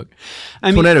in your book.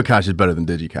 Tornado Cash is better than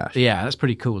DigiCash. Yeah, that's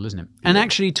pretty cool, isn't it? And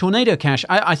actually, Tornado Cash,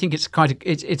 I think it's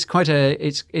quite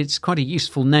a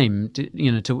useful name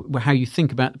to how you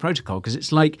think about the protocol, because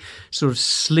it's like sort of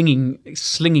slinging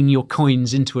your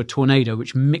coins into a tornado,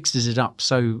 which mixes it up.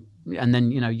 So, and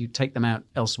then you take them out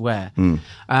elsewhere.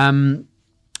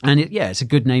 And it's a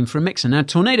good name for a mixer. Now,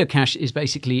 Tornado Cash is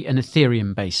basically an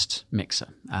Ethereum-based mixer,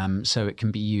 so it can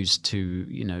be used to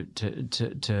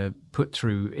put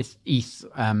through ETH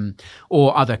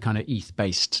or other kind of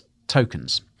ETH-based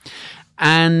tokens.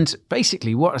 And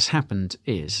basically, what has happened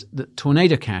is that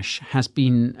Tornado Cash has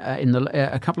been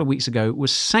a couple of weeks ago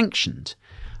was sanctioned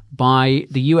by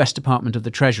the U.S. Department of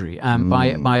the Treasury,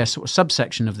 by a sort of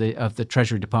subsection of the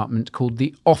Treasury Department called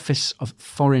the Office of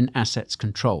Foreign Assets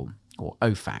Control, or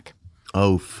OFAC.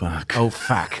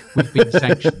 OFAC. We've been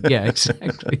sanctioned. Yeah,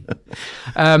 exactly.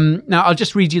 Now, I'll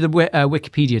just read you the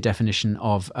Wikipedia definition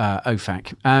of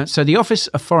OFAC. So the Office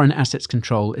of Foreign Assets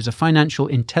Control is a financial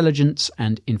intelligence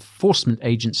and enforcement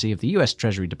agency of the U.S.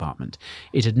 Treasury Department.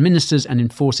 It administers and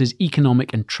enforces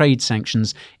economic and trade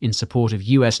sanctions in support of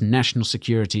U.S. national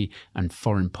security and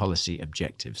foreign policy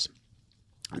objectives.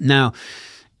 Now,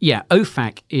 yeah,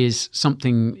 OFAC is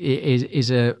something,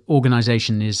 is a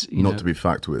organization, not to be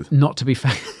fucked with. Not to be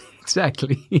fucked.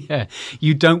 Exactly. Yeah.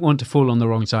 You don't want to fall on the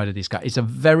wrong side of this guy. It's a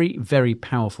very, very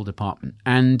powerful department.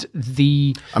 And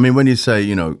when you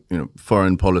say,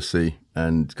 foreign policy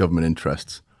and government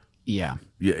interests. Yeah.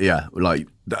 Yeah. Like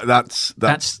that's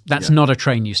not a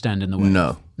train you stand in the way.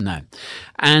 No.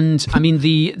 And I mean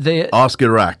the ask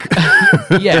Iraq.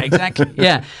 Yeah, exactly.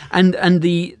 Yeah. And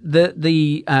the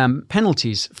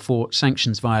penalties for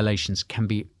sanctions violations can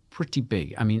be pretty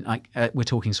big. I mean, we're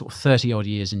talking sort of 30 odd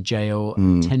years in jail,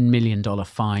 $10 million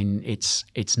fine.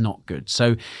 It's not good.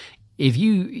 So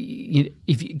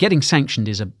if getting sanctioned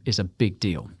is a big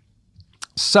deal.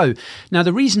 So now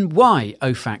the reason why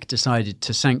OFAC decided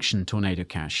to sanction Tornado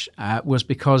Cash was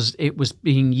because it was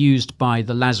being used by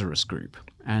the Lazarus Group.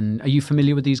 And are you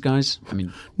familiar with these guys? I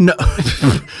mean, no.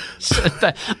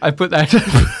 I put that.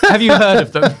 Have you heard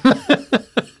of them?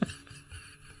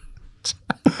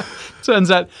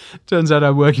 Turns out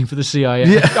I'm working for the CIA.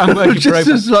 Yeah. I'm working for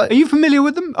OFAC. Are you familiar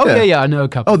with them? Oh yeah, I know a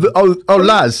couple.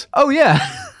 Laz. Oh yeah.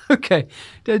 Okay.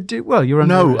 Well, you're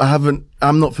under. No, I haven't.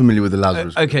 I'm not familiar with the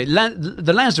Lazarus Group. Okay,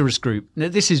 the Lazarus Group. Now,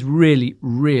 this is really,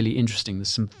 really interesting. There's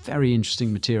some very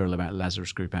interesting material about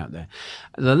Lazarus Group out there.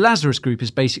 The Lazarus Group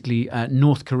is basically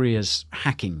North Korea's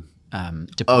hacking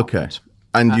department. Okay,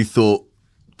 and you thought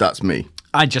that's me?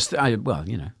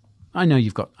 I know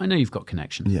you've got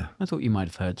connections. Yeah. I thought you might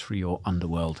have heard through your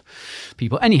underworld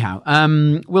people. Anyhow,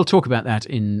 we'll talk about that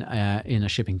in a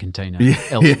shipping container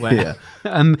elsewhere.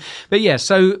 Yeah. But yeah,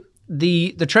 so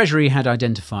the Treasury had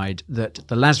identified that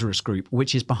the Lazarus Group,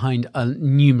 which is behind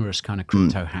numerous kind of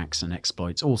crypto hacks and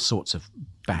exploits, all sorts of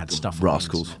bad stuff.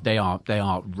 Rascals. They are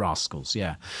rascals.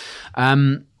 Yeah.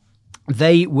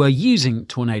 They were using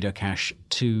Tornado Cash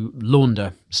to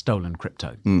launder stolen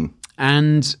crypto.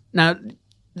 And now,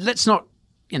 let's not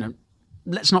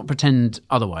pretend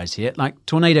otherwise here. Like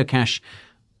Tornado Cash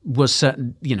was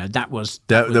certain, that was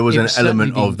there was an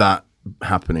element of that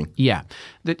happening. Yeah,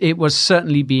 that it was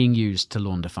certainly being used to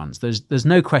launder funds. There's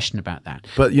no question about that.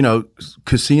 But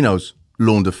casinos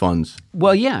launder funds.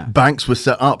 Well, yeah. Banks were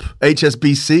set up.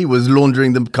 HSBC was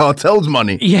laundering the cartel's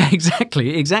money. Yeah,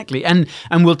 exactly. And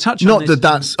we'll touch on this.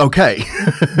 That's okay.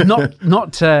 not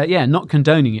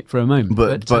condoning it for a moment.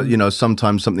 But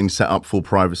sometimes something's set up for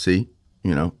privacy,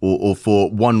 or for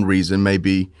one reason,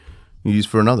 maybe used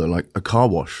for another, like a car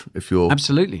wash. If you're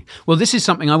absolutely. Well, this is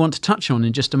something I want to touch on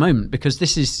in just a moment, because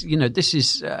this is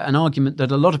an argument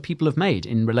that a lot of people have made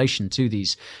in relation to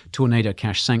these Tornado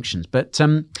Cash sanctions. But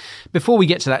before we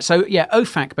get to that, so yeah,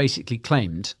 OFAC basically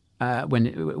claimed when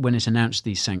it announced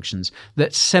these sanctions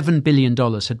that $7 billion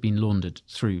had been laundered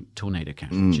through Tornado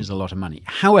Cash, which is a lot of money.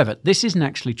 However, this isn't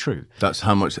actually true. That's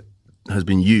how much has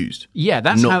been used. Yeah,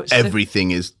 that's not how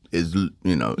everything is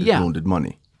laundered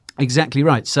money. Exactly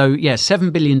right. So, yeah,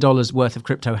 $7 billion worth of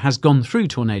crypto has gone through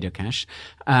Tornado Cash,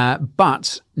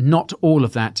 but not all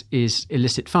of that is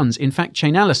illicit funds. In fact,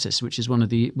 Chainalysis, which is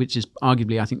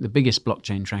arguably, I think, the biggest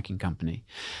blockchain tracking company,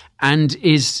 and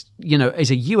is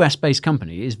a US-based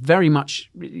company, is very much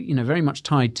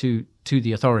tied to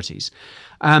the authorities.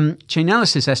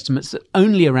 Chainalysis estimates that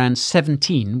only around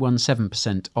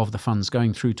 17% of the funds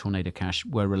going through Tornado Cash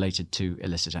were related to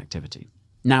illicit activity.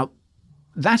 Now,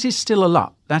 that is still a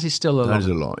lot. That is still a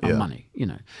lot of money,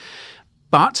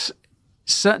 But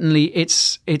certainly,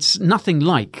 it's nothing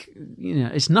like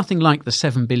it's nothing like the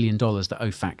 $7 billion that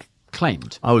OFAC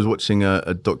claimed. I was watching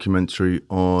a documentary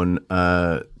on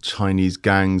Chinese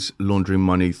gangs laundering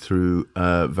money through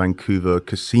Vancouver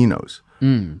casinos,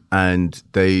 and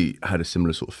they had a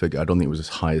similar sort of figure. I don't think it was as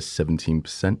high as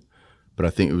 17%, but I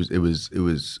think it was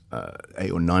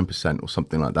 8 or 9% or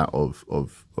something like that of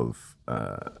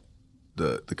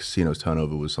the casino's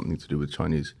turnover was something to do with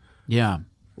Chinese. Yeah.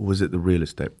 Or was it the real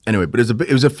estate? Anyway, but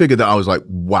it was a figure that I was like,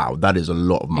 wow, that is a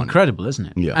lot of money. Incredible, isn't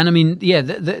it? Yeah. And I mean,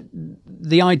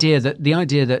 the idea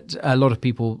that a lot of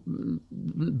people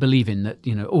believe in, that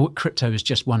crypto is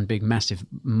just one big massive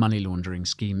money laundering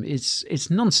scheme, it's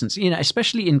nonsense.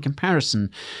 Especially in comparison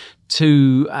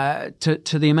to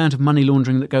the amount of money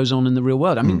laundering that goes on in the real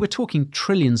world. I mean, we're talking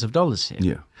trillions of dollars here.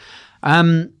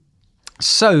 Yeah.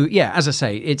 So, yeah, as I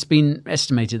say, it's been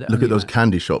estimated that... Look at those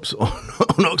candy shops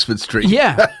on Oxford Street.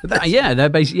 Yeah, they're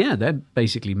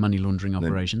basically money laundering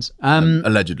operations.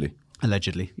 Allegedly.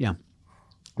 Allegedly, yeah.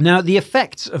 Now, the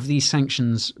effects of these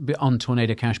sanctions on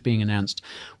Tornado Cash being announced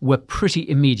were pretty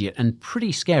immediate and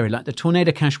pretty scary. Like, the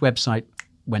Tornado Cash website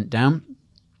went down.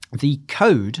 The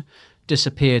code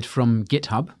disappeared from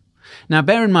GitHub. Now,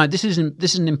 bear in mind, this is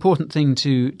an important thing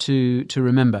to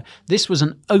remember. This was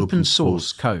an open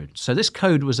source code. So this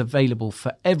code was available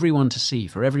for everyone to see,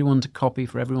 for everyone to copy,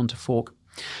 for everyone to fork.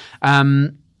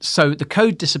 So the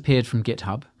code disappeared from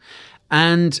GitHub.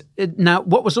 And now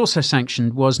what was also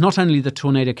sanctioned was not only the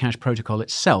Tornado Cash protocol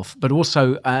itself, but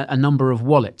also a number of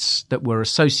wallets that were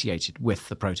associated with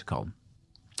the protocol.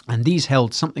 And these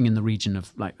held something in the region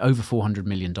of like over $400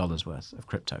 million worth of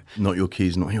crypto. Not your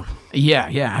keys, not your... Yeah,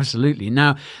 absolutely.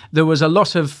 Now, there was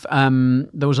obviously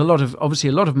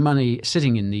a lot of money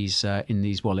sitting in these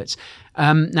wallets.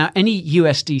 Now, any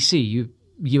USDC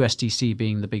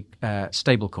being the big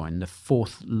stablecoin,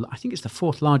 I think it's the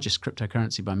fourth largest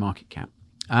cryptocurrency by market cap.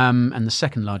 And the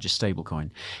second largest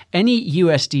stablecoin. Any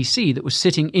USDC that was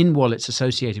sitting in wallets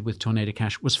associated with Tornado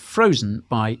Cash was frozen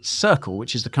by Circle,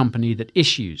 which is the company that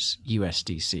issues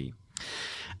USDC.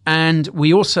 And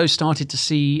we also started to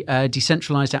see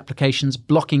decentralized applications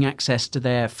blocking access to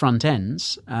their front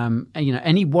ends.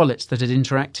 Any wallets that had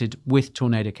interacted with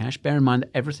Tornado Cash, bear in mind that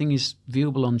everything is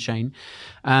viewable on chain.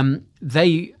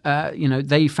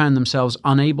 They found themselves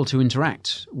unable to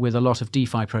interact with a lot of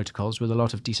DeFi protocols, with a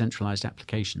lot of decentralized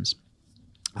applications.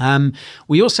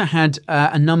 We also had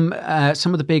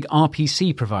some of the big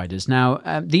RPC providers. Now,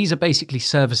 these are basically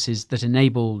services that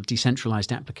enable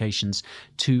decentralized applications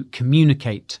to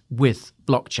communicate with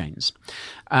blockchains.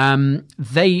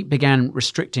 They began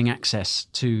restricting access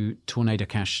to Tornado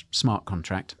Cash smart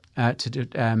contract.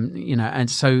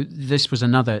 And so this was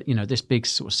another, this big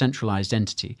sort of centralized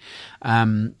entity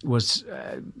was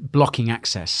blocking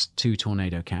access to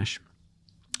Tornado Cash.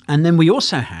 And then we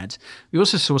also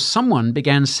saw someone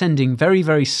began sending very,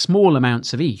 very small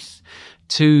amounts of ETH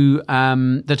to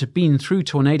that had been through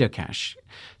Tornado Cash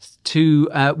to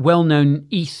well-known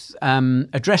ETH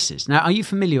addresses. Now, are you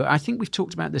familiar? I think we've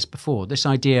talked about this before, this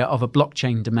idea of a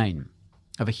blockchain domain,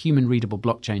 of a human-readable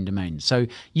blockchain domain. So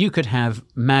you could have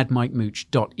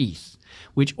madmikemooch.eth,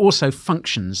 which also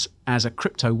functions as a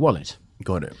crypto wallet.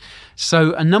 Got it.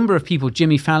 So a number of people,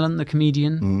 Jimmy Fallon, the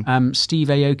comedian, Steve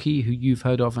Aoki, who you've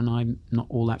heard of and I'm not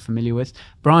all that familiar with,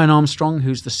 Brian Armstrong,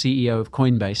 who's the CEO of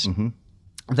Coinbase,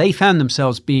 they found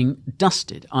themselves being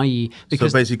dusted, i.e.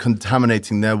 because... So basically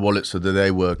contaminating their wallet so that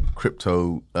they were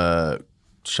crypto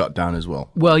shut down as well.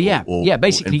 Well,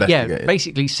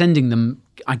 basically sending them,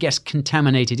 I guess,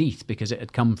 contaminated ETH because it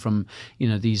had come from,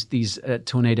 these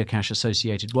Tornado Cash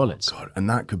associated wallets. God, and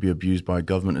that could be abused by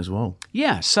government as well.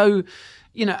 Yeah, so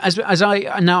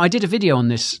I did a video on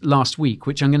this last week,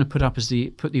 which I'm going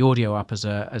to put the audio up as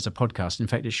a podcast. In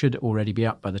fact, it should already be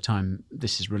up by the time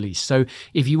this is released. So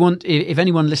if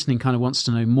anyone listening kind of wants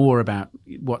to know more about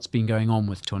what's been going on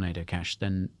with Tornado Cash,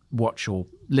 then watch or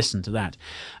listen to that.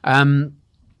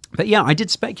 But yeah, I did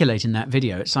speculate in that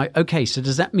video. It's like, okay, so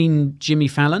does that mean Jimmy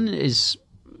Fallon has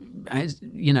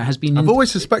been... I've always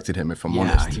suspected him, if I'm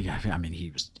honest. Yeah, I mean,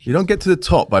 he was... You don't get to the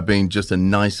top by being just a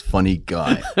nice, funny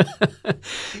guy.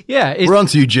 Yeah. We're on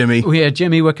to you, Jimmy. Yeah,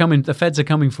 Jimmy, we're coming. The feds are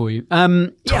coming for you. Yeah,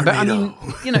 but I mean,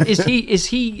 is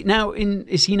he now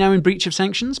in breach of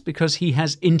sanctions because he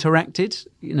has interacted,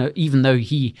 even though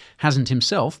he hasn't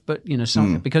himself, but,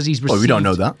 because he's received... Well, we don't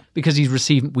know that. Because he's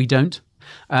received... We don't.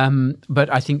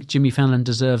 But I think Jimmy Fallon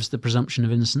deserves the presumption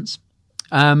of innocence.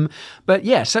 But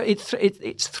yeah, so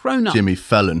it's thrown up. Jimmy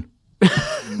Fallon.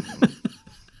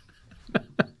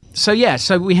 So yeah,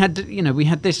 so we had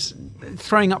this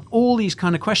throwing up all these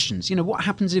kind of questions. What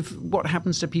happens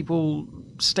to people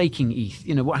staking ETH?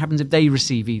 What happens if they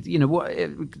receive ETH?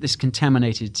 This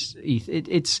contaminated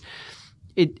ETH?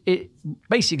 It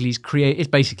basically it's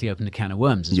basically opened a can of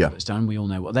worms. What it's done. We all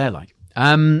know what they're like.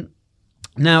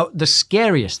 Now, the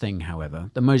scariest thing,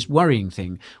 however, the most worrying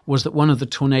thing, was that one of the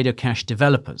Tornado Cash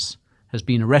developers has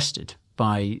been arrested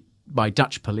by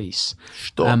Dutch police.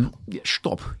 Stop!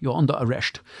 You're under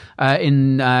arrest.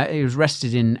 He was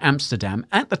arrested in Amsterdam.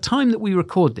 At the time that we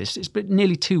record this, it's been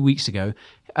nearly 2 weeks ago.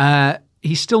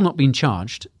 He's still not been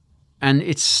charged, and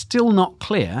it's still not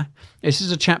clear. This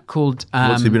is a chap called.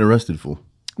 What's he been arrested for?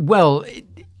 Well,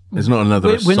 it's not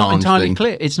another. We're not entirely thing.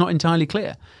 clear. It's not entirely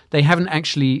clear. They haven't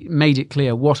actually made it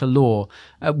clear what law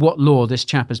this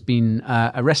chap has been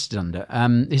arrested under.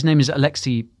 His name is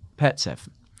Alexei Pertsev,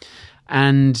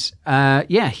 and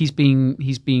he's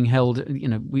being held.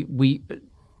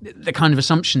 The kind of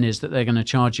assumption is that they're going to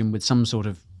charge him with some sort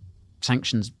of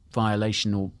sanctions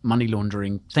violation or money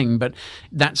laundering thing, but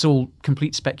that's all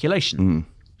complete speculation.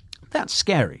 That's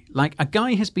scary. Like, a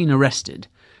guy has been arrested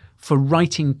for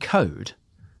writing code,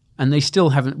 and we still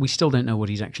don't know what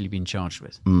he's actually been charged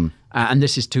with. And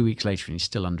this is 2 weeks later, and he's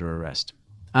still under arrest.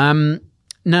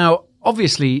 Now,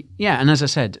 obviously, and as I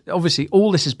said, obviously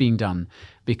all this is being done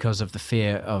because of the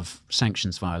fear of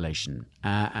sanctions violation,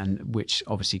 and which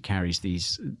obviously carries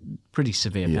these pretty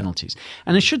severe penalties.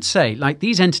 And I should say, like,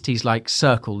 these entities like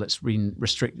Circle that's been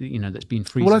restricted, that's been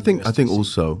freezing. Well, I think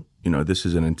also, this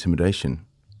is an intimidation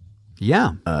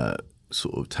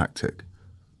sort of tactic.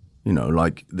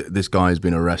 This guy has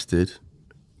been arrested,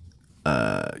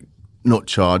 not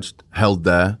charged, held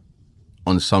there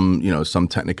on some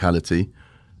technicality,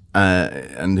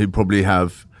 and who probably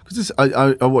have, because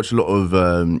I watch a lot of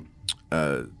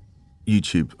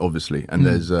YouTube, obviously, and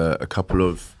there's a couple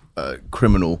of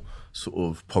criminal sort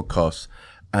of podcasts,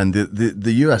 and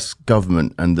the US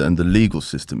government and the legal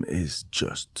system is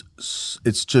just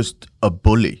a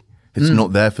bully. It's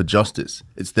not there for justice.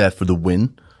 It's there for the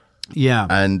win. Yeah.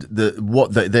 And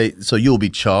so you'll be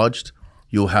charged.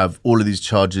 You'll have all of these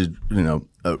charges,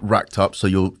 racked up. So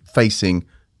you're facing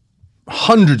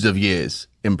hundreds of years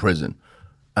in prison.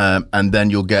 And then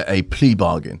you'll get a plea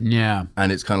bargain. Yeah.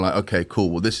 And it's kind of like, okay, cool.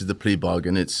 Well, this is the plea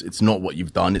bargain. It's not what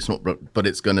you've done. It's not, but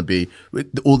it's going to be,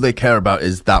 all they care about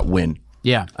is that win.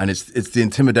 Yeah. And it's the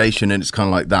intimidation, and it's kind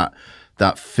of like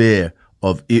that fear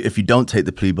of, if you don't take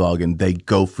the plea bargain, they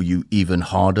go for you even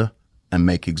harder and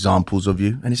make examples of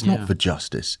you. And it's not for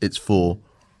justice. It's for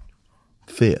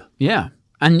fear. Yeah.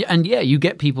 And you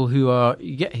get people who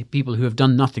have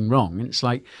done nothing wrong. And it's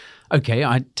like, okay,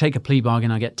 I take a plea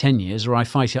bargain, I get 10 years, or I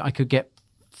fight it, I could get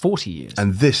 40 years.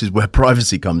 And this is where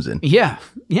privacy comes in. Yeah.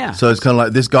 Yeah. So it's kind of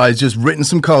like, this guy's just written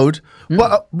some code.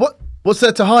 What's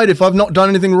there to hide if I've not done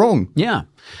anything wrong? Yeah.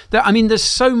 There's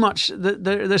so much,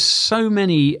 there's so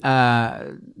many,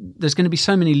 there's going to be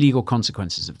so many legal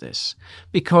consequences of this,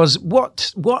 because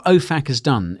what OFAC has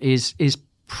done is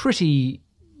pretty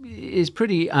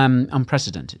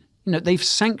unprecedented. They've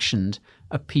sanctioned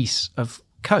a piece of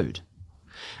code,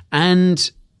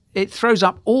 and it throws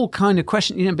up all kind of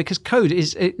questions, because code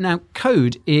is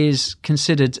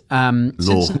considered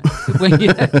law.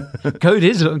 Code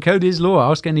is law.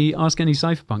 Ask any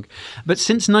cypherpunk. But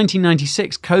since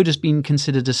 1996, code has been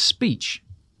considered a speech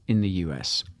in the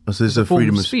US. So there's a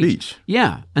freedom of speech.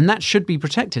 Yeah, and that should be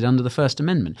protected under the First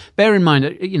Amendment. Bear in mind,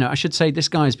 I should say this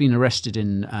guy has been arrested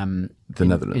in the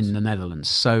Netherlands. In the Netherlands.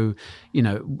 So,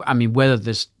 whether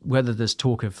there's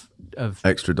talk of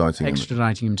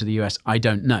extraditing him to the US, I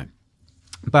don't know.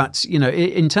 But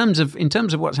in terms of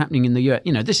what's happening in the US,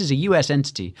 this is a US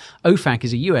entity. OFAC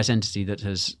is a US entity that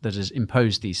has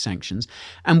imposed these sanctions,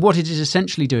 and what it is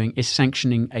essentially doing is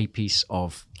sanctioning a piece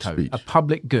of code, speech. A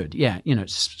public good. Yeah,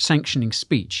 it's sanctioning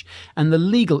speech, and the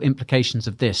legal implications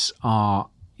of this are,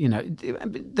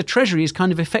 the Treasury is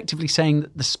kind of effectively saying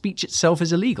that the speech itself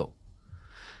is illegal.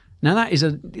 Now that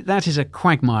is a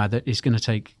quagmire that is going to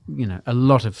take a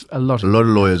lot of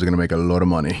lawyers are going to make a lot of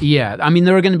money. Yeah,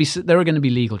 there are going to be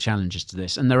legal challenges to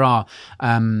this, and there are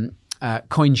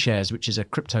CoinShares, which is a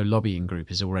crypto lobbying group,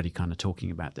 is already kind of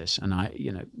talking about this, and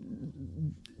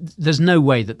there's no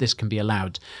way that this can be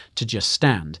allowed to just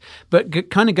stand.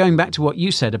 But kind of going back to what you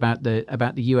said about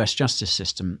the US justice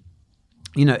system,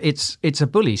 it's a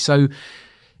bully. So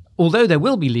although there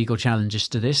will be legal challenges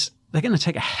to this, they're going to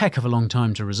take a heck of a long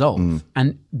time to resolve.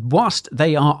 And whilst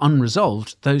they are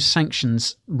unresolved, those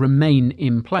sanctions remain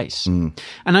in place. And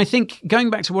I think, going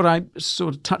back to what I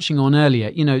sort of touching on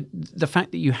earlier, the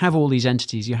fact that you have all these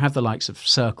entities, you have the likes of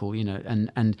Circle,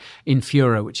 and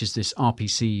Infura, which is this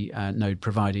RPC node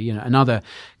provider, and other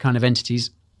kind of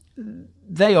entities,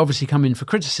 they obviously come in for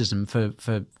criticism for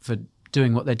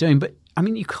doing what they're doing. But I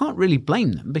mean, you can't really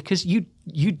blame them because you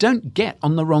don't get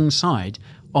on the wrong side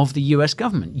of the US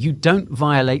government. You don't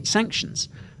violate sanctions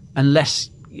unless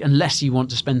you want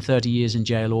to spend 30 years in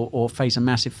jail or face a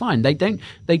massive fine. They don't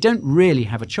really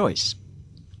have a choice.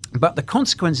 But the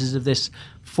consequences of this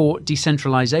for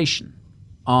decentralization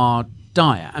are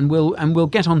dire, and we'll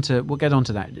get onto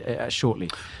that shortly.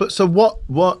 But so what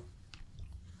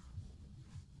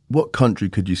country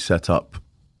could you set up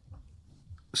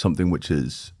something which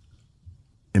is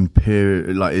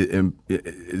imperial, like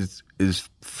is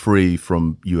free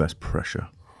from US pressure?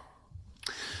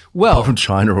 Well, apart from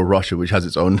China or Russia, which has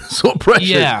its own sort of pressure.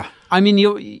 Yeah, I mean,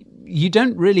 you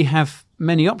don't really have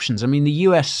many options. I mean, the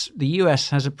US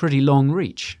has a pretty long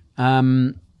reach,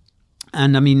 and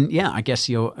I mean, yeah, I guess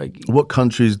what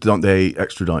countries don't they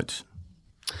extradite?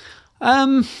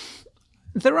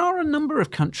 There are a number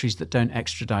of countries that don't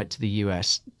extradite to the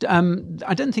US.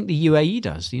 I don't think the UAE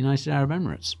does, the United Arab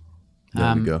Emirates.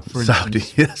 There we go. Saudi.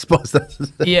 I suppose that's...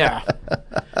 Yeah.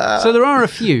 So there are a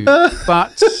few,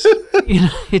 but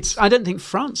I don't think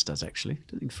France does, actually. I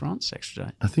don't think France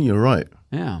extradite. I think you're right.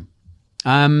 Yeah.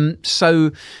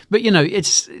 But you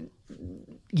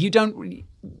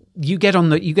get on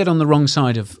the wrong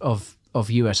side of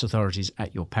US authorities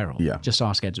at your peril. Yeah. Just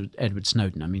ask Edward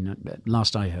Snowden. I mean,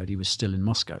 last I heard, he was still in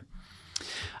Moscow.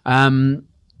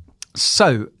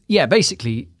 So yeah,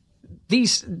 basically,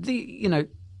 this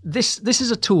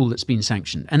is a tool that's been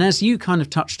sanctioned, and as you kind of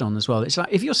touched on as well, it's like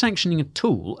if you're sanctioning a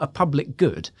tool, a public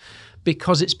good,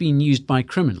 because it's been used by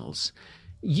criminals,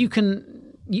 you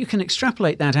can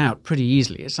extrapolate that out pretty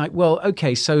easily. It's like, well,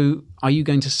 okay, so are you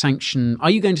going to sanction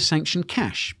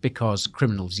cash because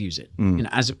criminals use it?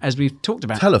 As we've talked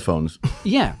about, telephones.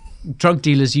 Yeah, drug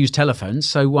dealers use telephones,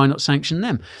 so why not sanction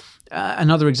them?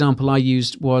 Another example I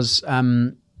used was,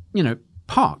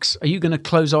 parks. Are you going to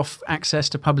close off access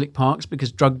to public parks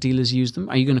because drug dealers use them?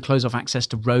 Are you going to close off access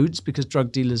to roads because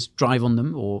drug dealers drive on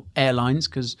them, or airlines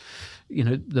because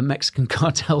the Mexican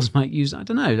cartels might use? I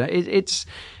don't know.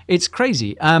 It's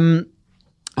crazy.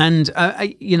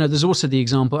 There's also the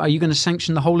example: are you going to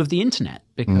sanction the whole of the internet?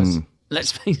 Because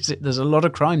let's face it, there's a lot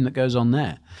of crime that goes on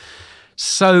there.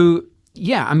 So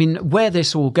yeah, I mean, where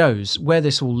this all goes, where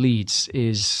this all leads,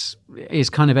 is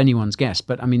kind of anyone's guess.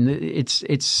 But I mean,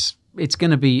 it's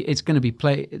going to be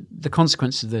the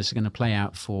consequences of this are going to play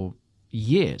out for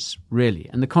years, really,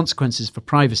 and the consequences for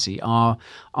privacy are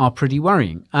pretty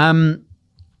worrying.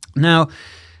 Now,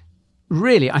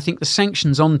 really, I think the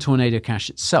sanctions on Tornado Cash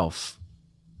itself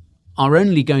are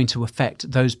only going to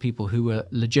affect those people who are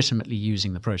legitimately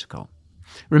using the protocol.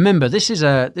 Remember, this is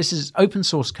open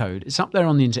source code. It's up there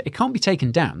on the internet. It can't be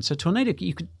taken down. So Tornado,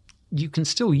 you can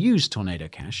still use Tornado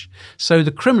Cash. So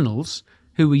the criminals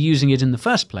who were using it in the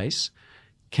first place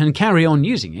can carry on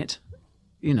using it,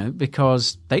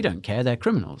 because they don't care. They're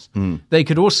criminals. They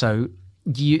could also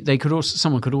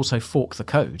someone could also fork the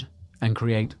code and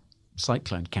create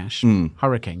Cyclone Cash,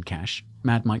 Hurricane Cash,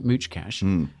 Mad Mike Mooch Cash,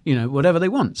 whatever they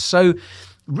want. So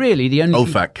really, the only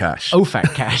OFAC Cash.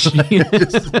 OFAC Cash.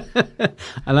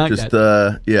 I like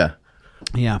that.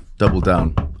 Yeah. Double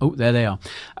down. Oh, there they are.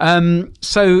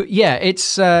 So yeah,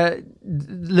 it's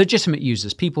legitimate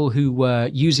users, people who were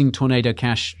using Tornado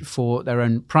Cash for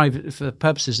the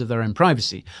purposes of their own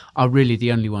privacy, are really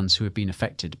the only ones who have been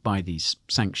affected by these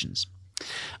sanctions.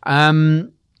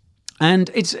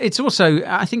 And it's also,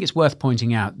 I think it's worth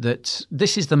pointing out that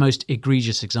this is the most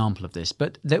egregious example of this,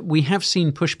 but that we have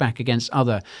seen pushback against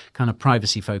other kind of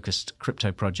privacy-focused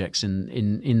crypto projects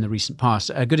in the recent past.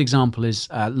 A good example is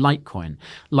Litecoin.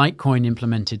 Litecoin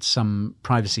implemented some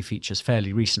privacy features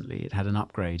fairly recently. It had an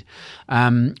upgrade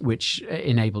which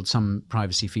enabled some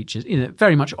privacy features,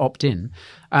 very much opt-in.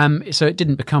 So it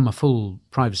didn't become a full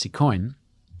privacy coin.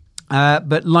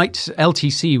 But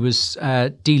LTC was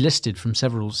delisted from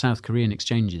several South Korean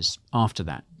exchanges after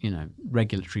that.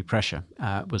 Regulatory pressure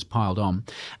was piled on.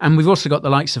 And we've also got the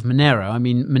likes of Monero. I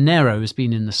mean, Monero has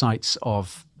been in the sights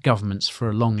of governments for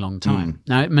a long, long time.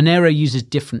 Now, Monero uses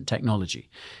different technology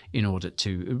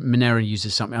Monero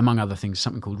uses something, among other things,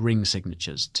 something called ring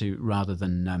signatures rather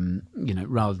than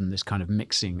this kind of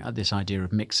mixing, this idea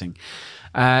of mixing.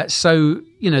 So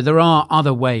there are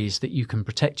other ways that you can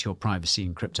protect your privacy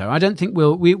in crypto. I don't think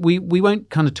we won't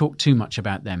kind of talk too much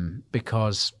about them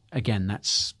because, again,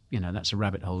 that's a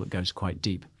rabbit hole that goes quite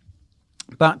deep.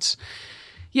 But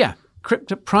yeah,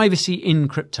 privacy in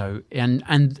crypto,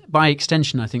 and by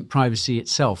extension, I think privacy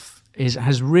itself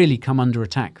has really come under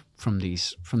attack from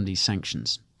these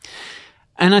sanctions.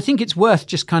 And I think it's worth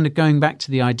just kind of going back to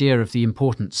the idea of the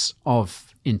importance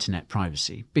of internet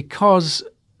privacy, because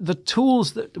the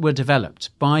tools that were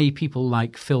developed by people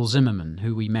like Phil Zimmermann,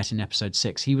 who we met in episode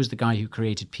 6, he was the guy who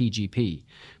created PGP,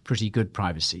 Pretty Good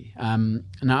Privacy.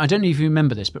 Now, I don't know if you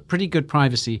remember this, but Pretty Good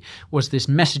Privacy was this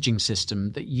messaging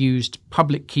system that used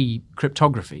public key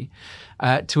cryptography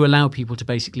to allow people to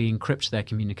basically encrypt their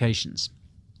communications.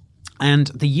 And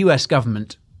the US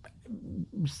government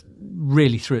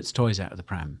really threw its toys out of the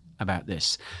pram about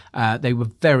this. They were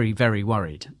very, very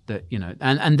worried that,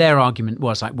 and their argument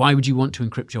was like, why would you want to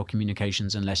encrypt your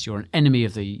communications unless you're an enemy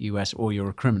of the US or you're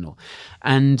a criminal?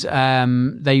 And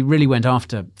they really went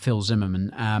after Phil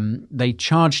Zimmermann. They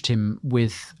charged him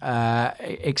with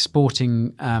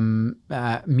exporting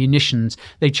munitions.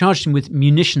 They charged him with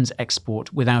munitions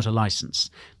export without a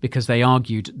license because they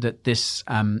argued that this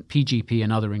PGP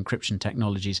and other encryption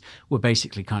technologies were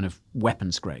basically kind of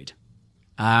weapons grade.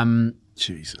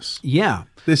 Jesus. Yeah.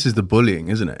 This is the bullying,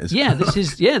 isn't it? This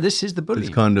is the bullying.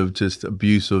 It's kind of just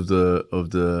abuse of the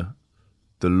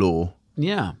law.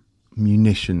 Yeah.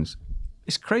 Munitions.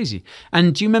 It's crazy.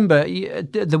 And do you remember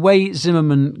the way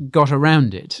Zimmermann got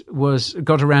around it was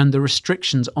got around the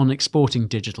restrictions on exporting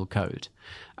digital code.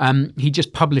 He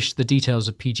just published the details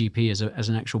of PGP as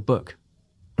an actual book.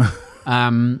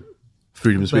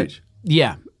 Freedom of speech.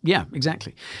 Yeah,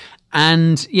 exactly.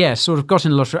 And sort of got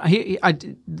in a lot of.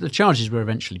 The charges were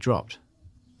eventually dropped,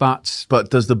 but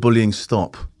does the bullying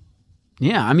stop?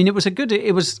 Yeah, I mean, it was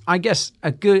I guess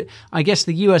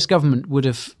the US government would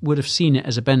have seen it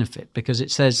as a benefit because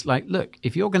it says like, look,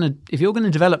 if you're gonna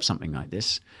develop something like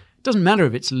this, it doesn't matter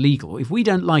if it's legal. If we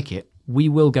don't like it, we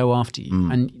will go after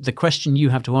you. And the question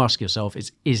you have to ask yourself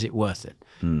is it worth it?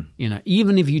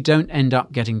 Even if you don't end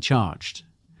up getting charged.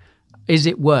 Is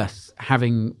it worth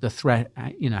having the threat,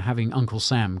 having Uncle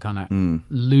Sam kind of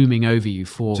looming over you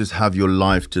for... Just have your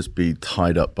life just be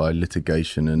tied up by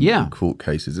litigation and court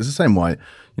cases. It's the same why,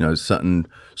 certain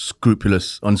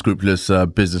unscrupulous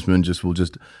businessmen will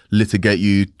just litigate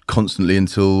you constantly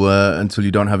until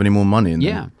you don't have any more money.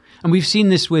 And we've seen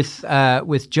this with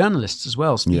journalists as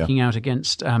well, speaking out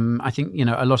against, I think,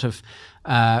 a lot of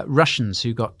Russians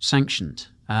who got sanctioned.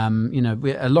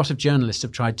 A lot of journalists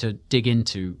have tried to dig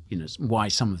into, why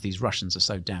some of these Russians are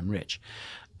so damn rich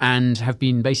and have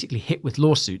been basically hit with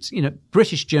lawsuits.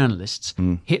 British journalists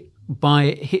hit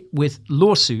with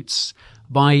lawsuits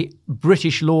by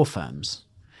British law firms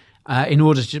in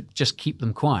order to just keep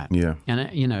them quiet. Yeah.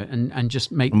 And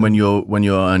just make when you're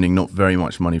earning not very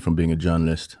much money from being a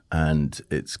journalist and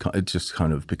it just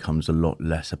kind of becomes a lot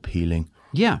less appealing.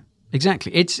 Yeah.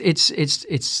 Exactly. It's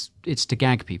to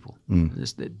gag people.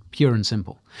 It's pure and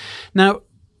simple. Now,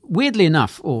 weirdly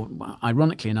enough, or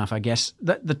ironically enough, I guess,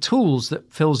 that the tools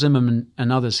that Phil Zimmermann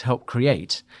and others helped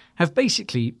create have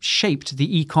basically shaped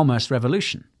the e-commerce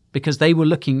revolution because they were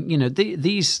looking,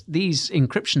 these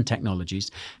encryption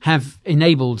technologies have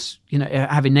enabled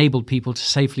people to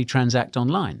safely transact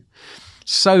online.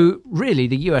 So really,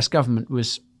 the US government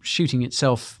was shooting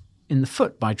itself in the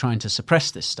foot by trying to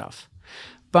suppress this stuff.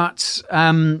 But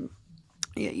it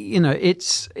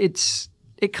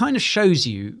kind of shows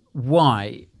you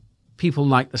why people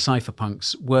like the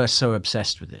cypherpunks were so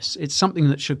obsessed with this. It's something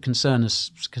that should concern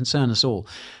us all.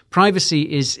 Privacy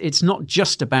it's not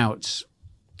just about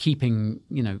keeping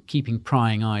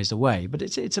prying eyes away, but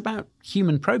it's about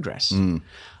human progress. And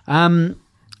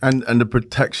the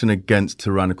protection against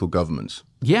tyrannical governments.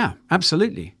 Yeah,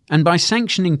 absolutely. And by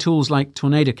sanctioning tools like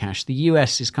Tornado Cash, the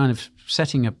US is kind of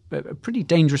setting a pretty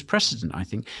dangerous precedent, I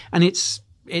think. And it's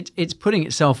putting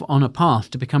itself on a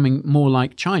path to becoming more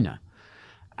like China.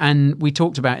 And we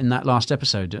talked about in that last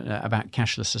episode about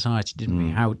cashless society, didn't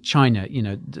we? How China,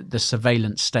 the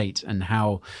surveillance state and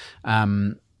how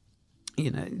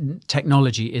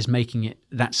technology is making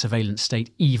that surveillance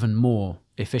state even more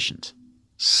efficient.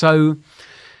 So...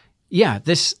 yeah,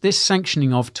 this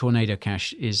sanctioning of Tornado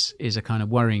Cash is a kind of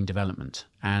worrying development,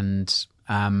 and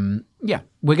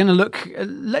we're going to look.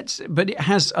 But it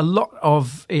has a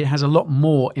lot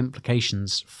more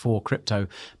implications for crypto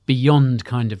beyond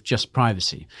kind of just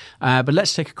privacy. But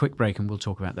let's take a quick break, and we'll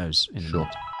talk about those in a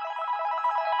minute.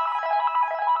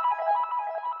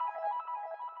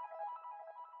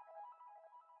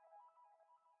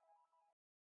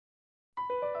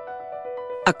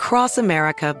 Across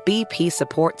America, BP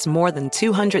supports more than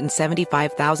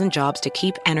 275,000 jobs to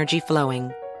keep energy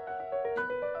flowing.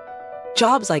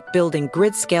 Jobs like building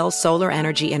grid-scale solar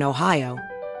energy in Ohio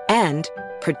and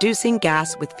producing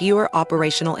gas with fewer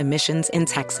operational emissions in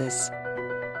Texas.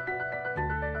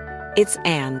 It's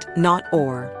and, not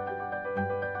or.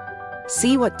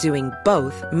 See what doing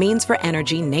both means for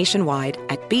energy nationwide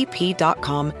at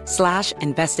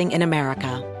bp.com/investing in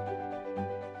America.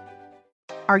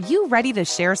 Are you ready to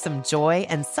share some joy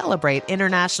and celebrate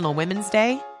International Women's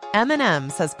Day?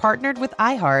 M&M's has partnered with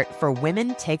iHeart for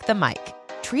Women Take the Mic,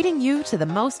 treating you to the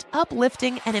most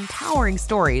uplifting and empowering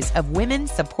stories of women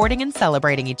supporting and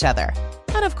celebrating each other.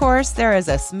 And of course, there is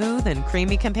a smooth and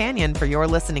creamy companion for your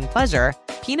listening pleasure,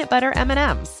 peanut butter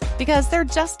M&Ms, because they're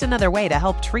just another way to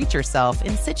help treat yourself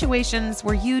in situations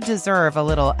where you deserve a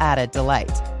little added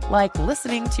delight, like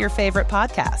listening to your favorite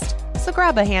podcast. So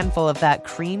grab a handful of that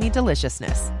creamy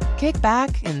deliciousness. Kick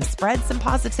back and spread some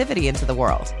positivity into the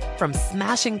world. From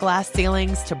smashing glass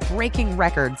ceilings to breaking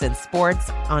records in sports,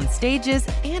 on stages,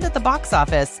 and at the box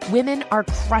office, women are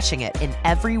crushing it in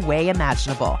every way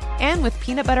imaginable. And with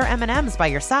peanut butter M&Ms by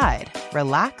your side,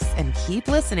 relax and keep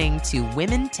listening to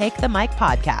Women Take the Mic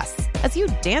podcasts as you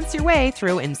dance your way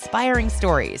through inspiring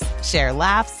stories, share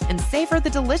laughs, and savor the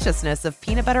deliciousness of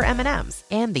peanut butter M&Ms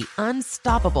and the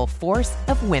unstoppable force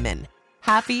of women.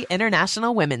 Happy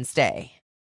International Women's Day.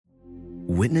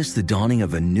 Witness the dawning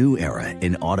of a new era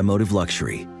in automotive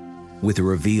luxury with a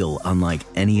reveal unlike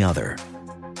any other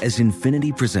as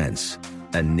Infiniti presents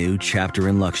a new chapter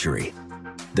in luxury,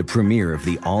 the premiere of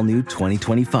the all-new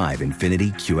 2025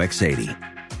 Infiniti QX80.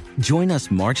 Join us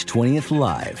March 20th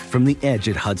live from the Edge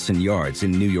at Hudson Yards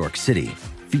in New York City,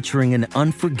 featuring an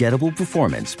unforgettable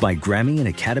performance by Grammy and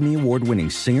Academy Award-winning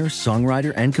singer,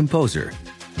 songwriter, and composer,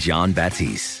 Jon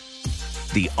Batiste.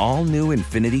 The all-new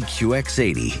Infiniti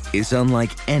QX80 is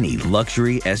unlike any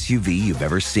luxury SUV you've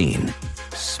ever seen.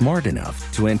 Smart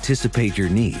enough to anticipate your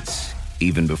needs,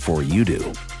 even before you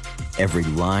do. Every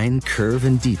line, curve,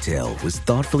 and detail was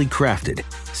thoughtfully crafted,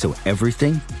 so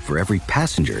everything for every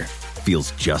passenger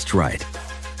feels just right.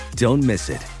 Don't miss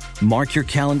it. Mark your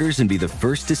calendars and be the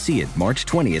first to see it March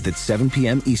 20th at 7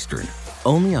 p.m. Eastern,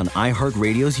 only on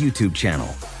iHeartRadio's YouTube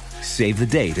channel. Save the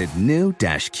date at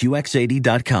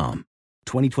new-QX80.com.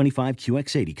 2025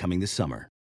 QX80 coming this summer.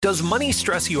 Does money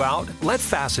stress you out? Let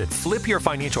Facet flip your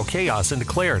financial chaos into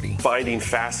clarity. Finding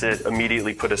Facet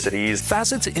immediately put us at ease.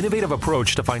 Facet's innovative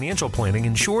approach to financial planning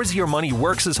ensures your money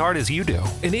works as hard as you do,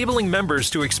 enabling members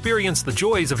to experience the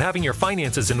joys of having your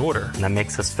finances in order. And that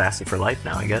makes us Facet for life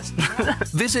now, I guess.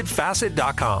 Visit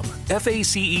Facet.com,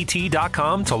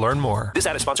 FACET.com to learn more. This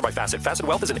ad is sponsored by Facet. Facet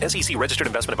Wealth is an SEC registered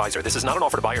investment advisor. This is not an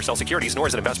offer to buy or sell securities, nor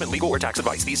is it investment, legal, or tax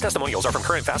advice. These testimonials are from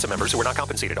current Facet members who are not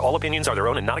compensated. All opinions are their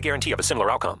own and not a guarantee of a similar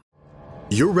outcome.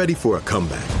 You're ready for a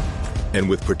comeback. And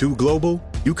with Purdue Global,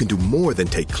 you can do more than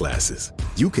take classes.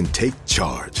 You can take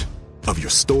charge of your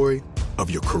story,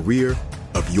 of your career,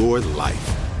 of your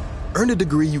life. Earn a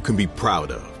degree you can be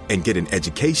proud of and get an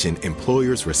education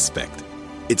employers respect.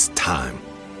 It's time,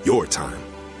 your time,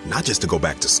 not just to go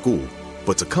back to school,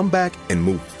 but to come back and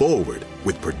move forward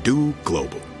with Purdue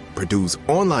Global, Purdue's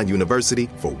online university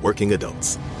for working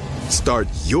adults. Start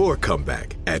your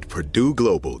comeback at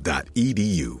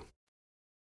purdueglobal.edu.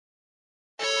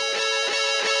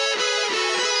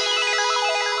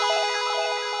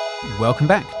 Welcome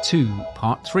back to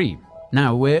part 3.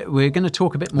 Now we're going to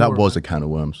talk a bit more. That was a can of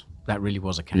worms. That really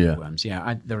was a can of worms.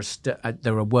 Yeah,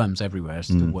 there are worms everywhere. There's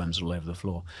still worms all over the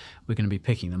floor. We're going to be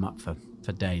picking them up for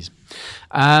days.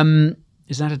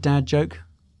 Is that a dad joke?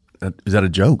 Is that a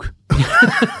joke?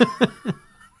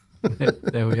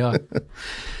 There we are.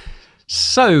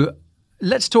 So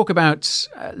let's talk about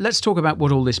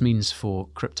what all this means for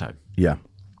crypto. Yeah.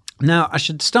 Now I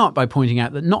should start by pointing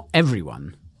out that not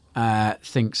everyone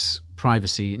thinks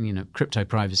privacy, crypto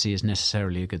privacy is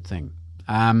necessarily a good thing.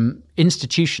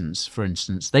 Institutions, for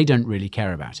instance, they don't really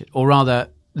care about it, or rather,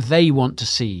 they want to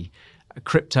see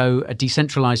a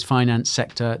decentralized finance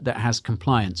sector that has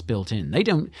compliance built in. They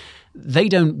don't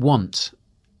want.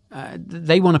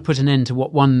 They want to put an end to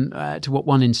what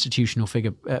one institutional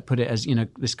figure put it as,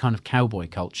 this kind of cowboy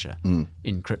culture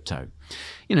in crypto.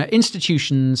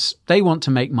 Institutions, they want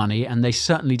to make money, and they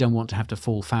certainly don't want to have to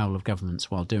fall foul of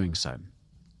governments while doing so.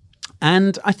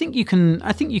 And I think you can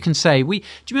say, do you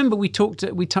remember we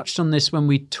touched on this when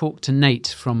we talked to Nate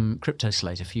from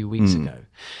CryptoSlate a few weeks ago.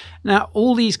 Now,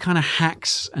 all these kind of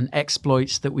hacks and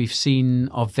exploits that we've seen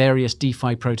of various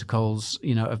DeFi protocols,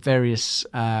 of various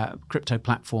crypto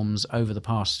platforms over the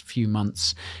past few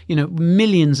months,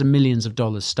 millions and millions of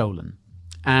dollars stolen.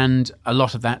 And a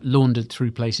lot of that laundered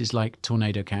through places like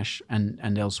Tornado Cash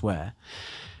and elsewhere.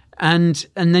 And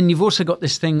then you've also got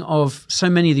this thing of so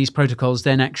many of these protocols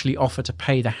then actually offer to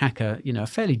pay the hacker, a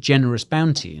fairly generous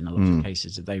bounty in a lot of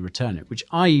cases if they return it, which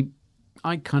I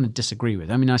kind of disagree with.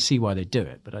 I mean, I see why they do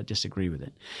it, but I disagree with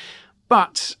it.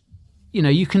 But,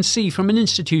 you can see from an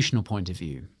institutional point of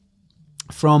view,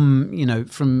 from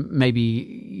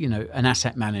maybe an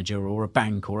asset manager or a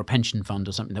bank or a pension fund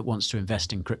or something that wants to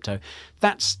invest in crypto,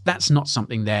 that's not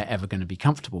something they're ever going to be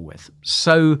comfortable with.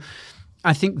 So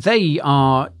I think they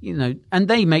are, and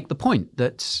they make the point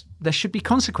that there should be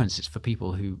consequences for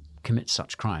people who commit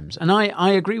such crimes. And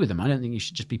I agree with them. I don't think you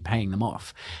should just be paying them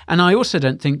off. And I also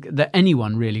don't think that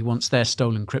anyone really wants their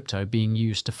stolen crypto being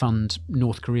used to fund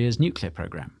North Korea's nuclear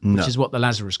program, which is what the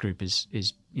Lazarus Group is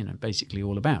basically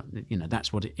all about.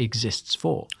 That's what it exists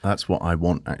for. That's what I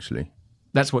want, actually.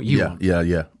 That's what you want?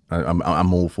 Yeah.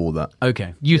 I'm all for that.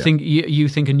 Okay. You think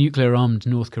a nuclear-armed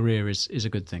North Korea is a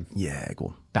good thing? Yeah, go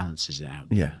on. Balances it out.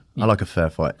 Yeah. I like a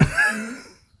fair fight.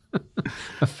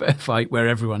 A fair fight where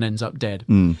everyone ends up dead.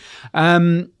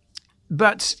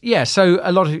 But yeah, so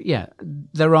a lot of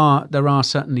there are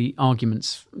certainly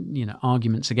arguments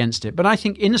against it. But I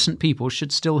think innocent people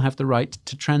should still have the right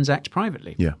to transact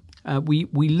privately. Yeah, we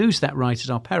lose that right at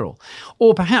our peril.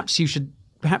 Or perhaps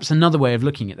another way of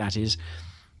looking at that is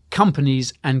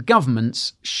companies and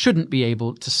governments shouldn't be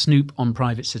able to snoop on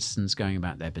private citizens going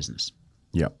about their business.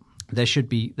 Yeah, there should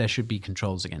be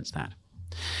controls against that.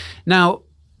 Now,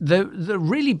 the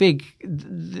really big,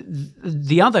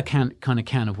 the other kind of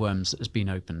can of worms that has been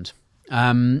opened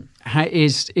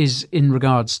is in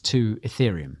regards to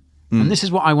Ethereum. And this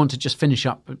is what I want to just finish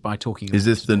up by talking about. Is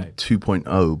this the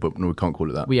 2.0, but no, we can't call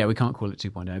it that? Yeah, we can't call it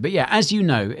 2.0. But yeah, as you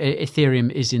know,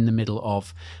 Ethereum is in the middle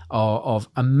of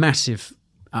a massive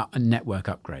network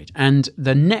upgrade. And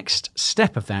the next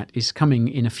step of that is coming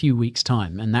in a few weeks'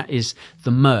 time, and that is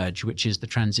the merge, which is the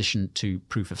transition to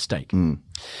proof of stake.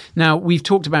 Now, we've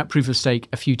talked about proof of stake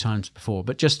a few times before,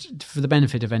 but just for the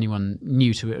benefit of anyone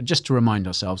new to it, just to remind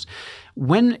ourselves,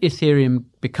 when Ethereum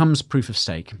becomes proof of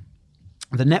stake,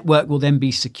 the network will then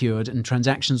be secured and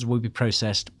transactions will be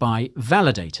processed by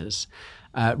validators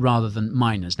rather than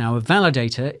miners. Now, a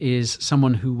validator is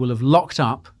someone who will have locked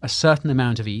up a certain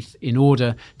amount of ETH in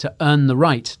order to earn the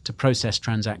right to process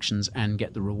transactions and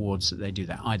get the rewards that they do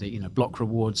that, either block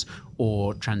rewards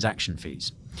or transaction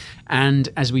fees. And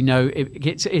as we know,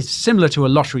 it's similar to a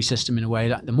lottery system in a way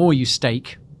that the more you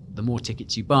stake, the more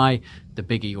tickets you buy, the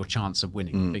bigger your chance of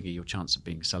winning, the bigger your chance of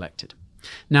being selected.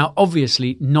 Now,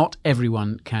 obviously, not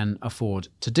everyone can afford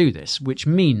to do this, which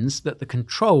means that the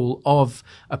control of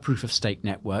a proof-of-stake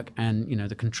network and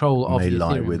the control of may the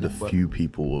lie Ethereum with network, a few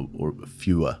people or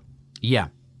fewer. Yeah.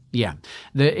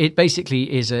 It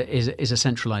basically is a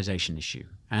centralization issue,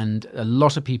 and a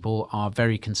lot of people are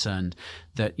very concerned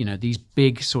that these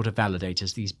big sort of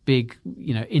validators, these big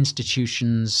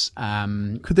institutions.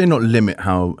 Could they not limit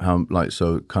how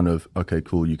okay,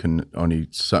 cool, you can only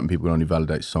certain people can only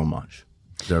validate so much?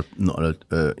 Is there not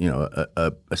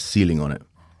a ceiling on it?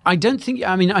 I don't think.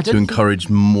 I don't to encourage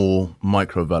more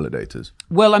micro validators.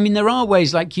 Well, there are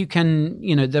ways like you can.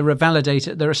 There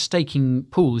are staking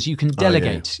pools. You can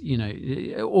delegate.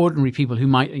 Ordinary people who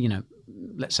might.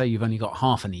 Let's say you've only got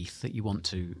half an ETH that you want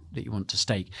to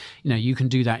stake. You can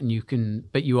do that, and you can.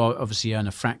 But you obviously earn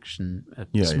a fraction,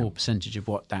 a small percentage of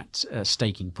what that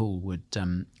staking pool would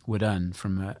earn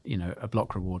from a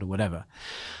block reward or whatever.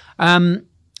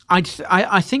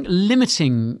 I think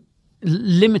limiting,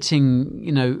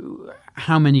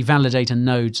 how many validator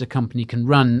nodes a company can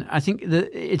run, I think that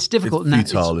it's difficult.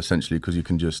 It's futile, essentially, because you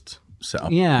can just set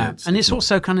up. Yeah, and it's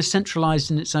also kind of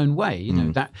centralized in its own way.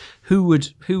 That who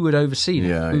would oversee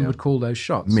that? Who would call those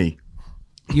shots? Me.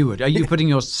 You would. Are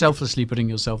you selflessly putting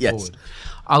yourself forward?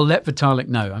 I'll let Vitalik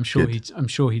know. I'm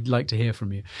sure he'd like to hear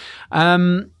from you.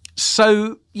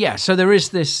 So there is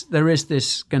this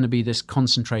going to be this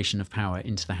concentration of power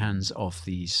into the hands of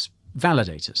these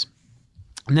validators.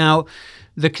 Now,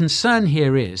 the concern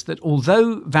here is that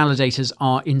although validators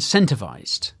are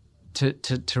incentivized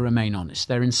to remain honest,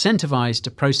 they're incentivized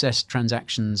to process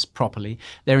transactions properly,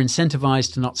 they're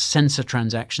incentivized to not censor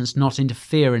transactions, not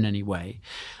interfere in any way,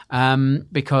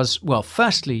 because, well,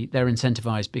 firstly, they're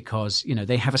incentivized because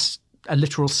they have a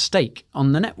literal stake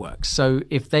on the network. So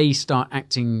if they start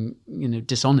acting,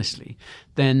 dishonestly,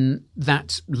 then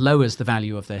that lowers the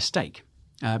value of their stake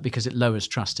because it lowers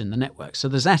trust in the network. So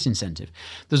there's that incentive.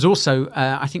 There's also,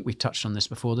 I think we've touched on this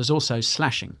before, there's also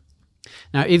slashing.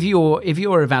 Now, if you're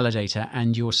a validator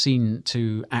and you're seen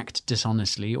to act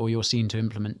dishonestly, or you're seen to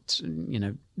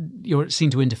you're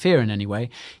seen to interfere in any way,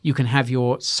 you can have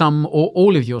some or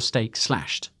all of your stake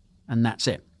slashed, and that's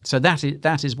it. So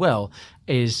that as well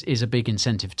is a big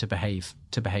incentive to behave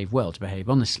well, to behave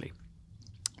honestly.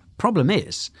 Problem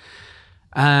is,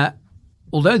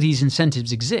 although these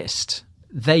incentives exist,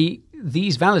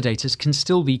 these validators can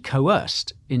still be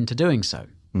coerced into doing so.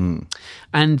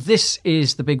 And this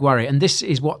is the big worry. And this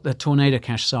is what the Tornado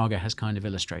Cash saga has kind of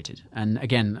illustrated. And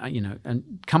again,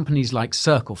 and companies like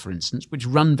Circle, for instance, which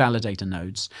run validator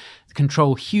nodes,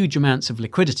 control huge amounts of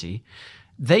liquidity,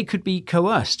 they could be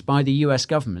coerced by the US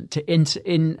government to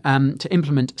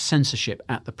implement censorship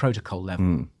at the protocol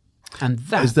level. And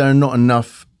that... Is there not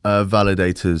enough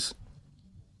validators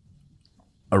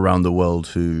around the world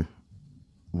who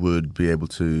would be able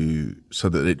to, so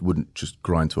that it wouldn't just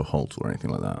grind to a halt or anything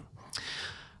like that?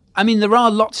 I mean, there are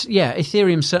lots. Yeah,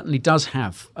 Ethereum certainly does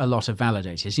have a lot of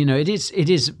validators. It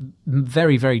is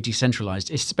very, very decentralized,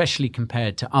 especially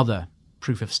compared to other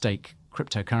proof-of-stake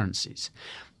cryptocurrencies.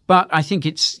 But I think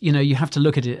it's, you have to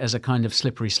look at it as a kind of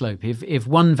slippery slope. If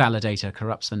one validator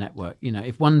corrupts the network,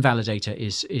 if one validator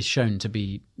is shown to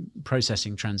be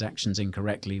processing transactions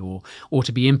incorrectly or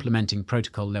to be implementing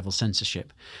protocol level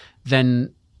censorship,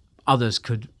 then others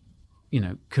could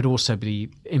also be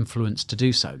influenced to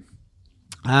do so.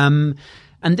 And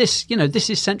this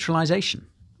is centralization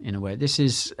in a way. This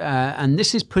is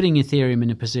putting Ethereum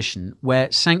in a position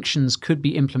where sanctions could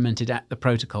be implemented at the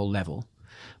protocol level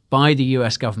by the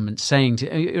US government, saying to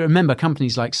remember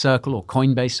companies like Circle or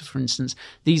Coinbase, for instance,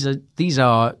 these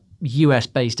are US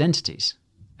based entities,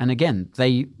 and again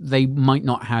they might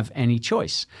not have any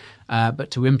choice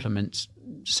but to implement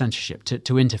censorship,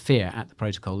 to interfere at the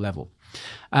protocol level.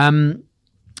 And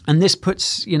this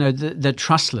puts the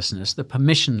trustlessness, the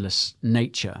permissionless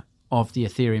nature of the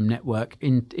Ethereum network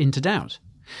into doubt.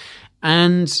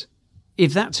 And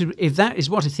if that is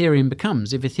what Ethereum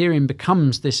becomes, if Ethereum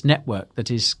becomes this network that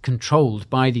is controlled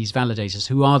by these validators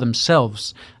who are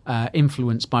themselves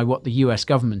influenced by what the US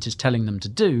government is telling them to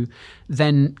do,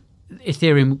 then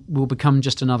Ethereum will become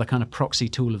just another kind of proxy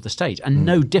tool of the state, and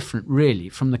no different really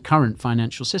from the current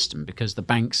financial system, because the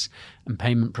banks and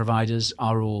payment providers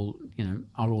are all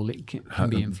can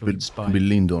be influenced by, can be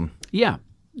leaned on. Yeah.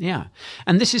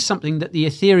 And this is something that the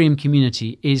Ethereum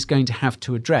community is going to have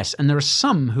to address. And there are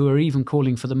some who are even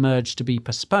calling for the merge to be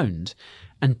postponed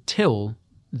until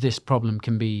this problem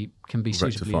can be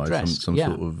suitably addressed. Some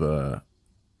sort of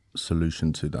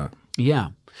solution to that. Yeah.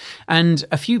 And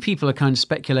a few people are kind of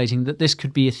speculating that this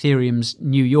could be Ethereum's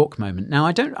New York moment. Now,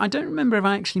 I don't remember if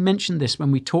I actually mentioned this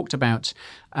when we talked about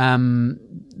the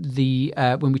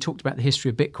history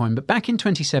of Bitcoin, but back in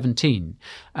 2017,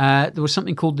 there was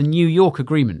something called the New York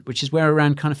Agreement, which is where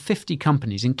around kind of 50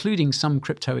 companies, including some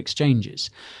crypto exchanges,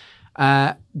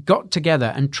 got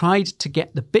together and tried to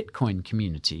get the Bitcoin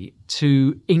community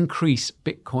to increase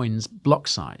Bitcoin's block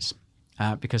size.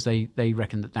 Because they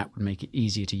reckon that would make it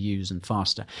easier to use and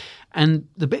faster. And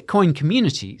the Bitcoin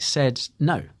community said,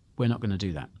 no, we're not going to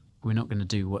do that. We're not going to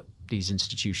do what these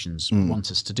institutions want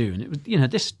us to do. And it was,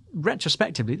 this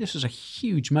retrospectively, this was a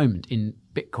huge moment in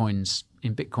Bitcoin's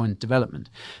development,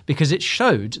 because it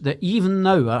showed that even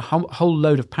though a whole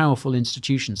load of powerful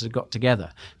institutions had got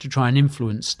together to try and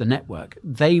influence the network,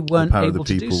 they weren't able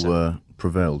to do so. The power of the people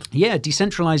prevailed. Yeah,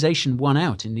 decentralization won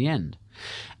out in the end.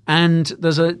 And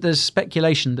there's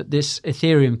speculation that this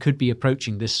Ethereum could be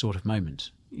approaching this sort of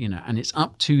moment, and it's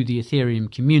up to the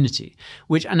Ethereum community,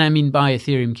 and I mean by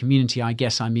Ethereum community, I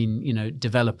guess I mean,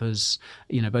 developers,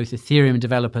 both Ethereum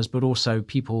developers, but also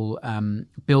people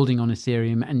building on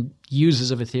Ethereum and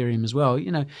users of Ethereum as well.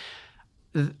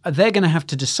 They're going to have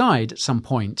to decide at some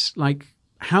point, like,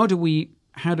 how do we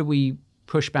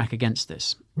push back against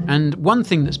this? And one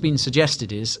thing that's been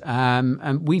suggested is,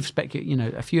 and we've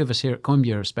speculated, a few of us here at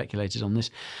CoinBureau have speculated on this.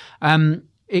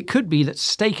 It could be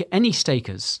that any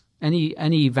stakers,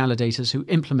 any validators who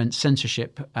implement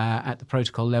censorship at the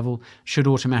protocol level should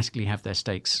automatically have their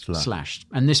stakes slashed.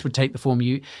 And this would take the form of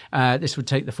an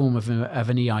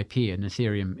EIP, an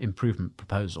Ethereum improvement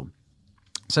proposal.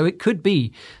 So it could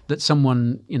be that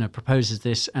someone proposes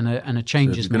this and a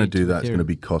change is made. If you're going to do that, it's going to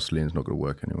be costly and it's not going to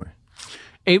work anyway.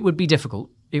 It would be difficult.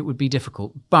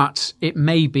 But it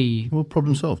may be... Well,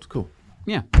 problem solved. Cool.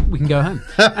 Yeah, we can go home.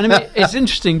 And I mean, it's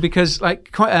interesting because,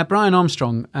 like, Brian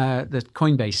Armstrong, the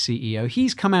Coinbase CEO,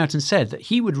 he's come out and said that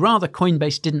he would rather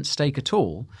Coinbase didn't stake at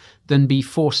all than be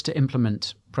forced to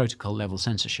implement protocol-level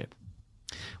censorship.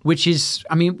 Which is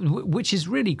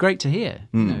really great to hear.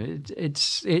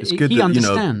 It's good he that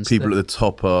understands people at the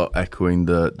top are echoing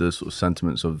the sort of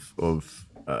sentiments of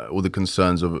all the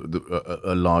concerns of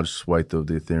a large swathe of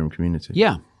the Ethereum community.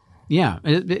 Yeah.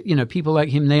 People like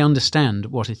him, they understand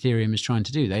what Ethereum is trying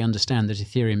to do. They understand that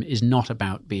Ethereum is not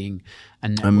about being a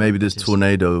network. And maybe this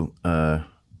tornado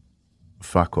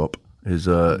fuck up is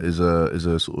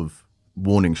a sort of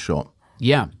warning shot.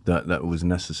 Yeah, that was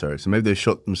necessary. So maybe they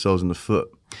shot themselves in the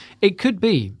foot It could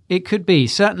be. It could be.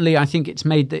 Certainly, I think it's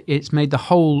made the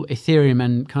whole Ethereum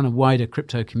and kind of wider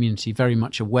crypto community very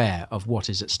much aware of what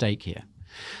is at stake here.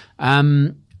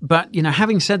 But,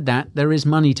 having said that, there is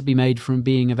money to be made from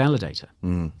being a validator.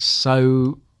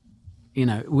 So,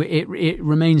 it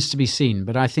remains to be seen.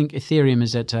 But I think Ethereum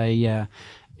is at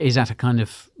a kind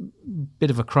of bit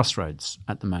of a crossroads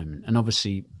at the moment. And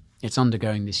obviously, it's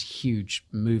undergoing this huge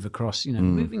move across,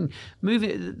 moving.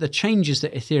 The changes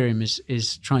that Ethereum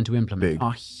is trying to implement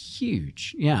are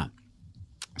huge. Yeah.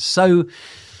 So,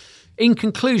 in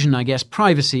conclusion, I guess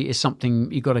privacy is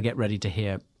something you've got to get ready to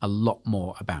hear a lot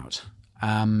more about,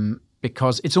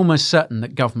 because it's almost certain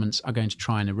that governments are going to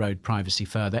try and erode privacy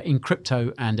further in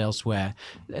crypto and elsewhere.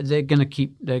 They're going to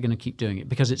keep doing it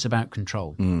because it's about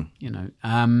control.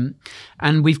 And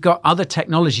we've got other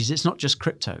technologies. It's not just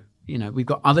crypto. We've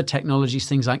got other technologies,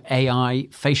 things like AI,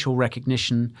 facial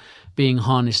recognition, being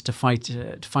harnessed to fight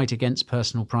against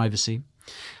personal privacy.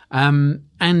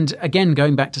 And again,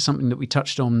 going back to something that we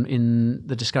touched on in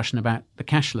the discussion about the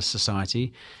cashless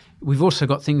society, we've also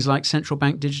got things like central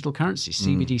bank digital currencies,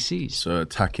 CBDCs. So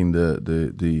attacking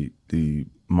the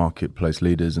marketplace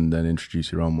leaders and then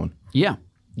introduce your own one. Yeah.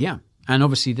 And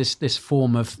obviously, this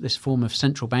form of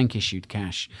central bank issued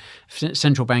cash,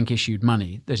 central bank issued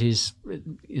money that is,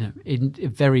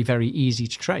 very, very easy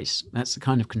to trace. That's the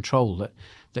kind of control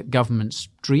that governments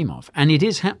dream of, and it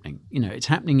is happening. It's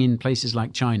happening in places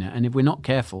like China, and if we're not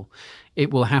careful,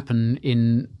 it will happen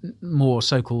in more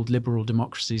so-called liberal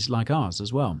democracies like ours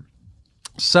as well.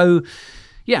 So,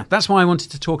 yeah, that's why I wanted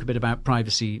to talk a bit about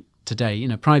privacy today,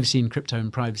 privacy in crypto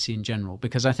and privacy in general,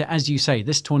 because I think, as you say,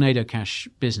 this Tornado Cash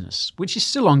business, which is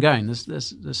still ongoing,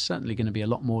 there's certainly going to be a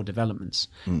lot more developments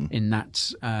in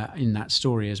that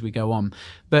story as we go on.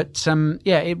 But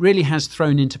it really has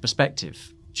thrown into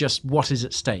perspective just what is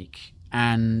at stake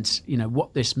and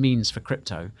what this means for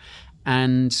crypto,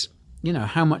 and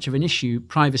how much of an issue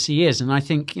privacy is. And I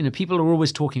think, people are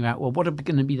always talking about, well, what are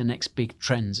going to be the next big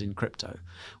trends in crypto?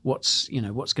 What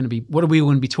are we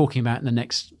going to be talking about in the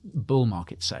next bull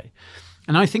market, say?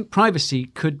 And I think privacy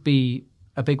could be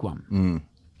a big one.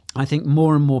 I think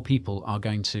more and more people are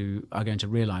going to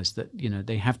realize that,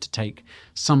 they have to take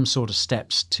some sort of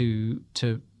steps to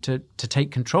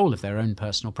take control of their own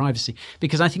personal privacy,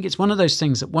 because I think it's one of those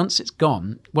things that once it's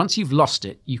gone, once you've lost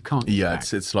it, you can't get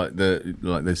back. It's like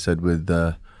they said with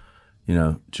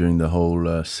during the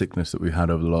whole sickness that we had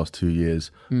over the last 2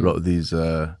 years, a lot of these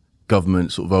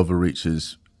government sort of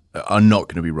overreaches are not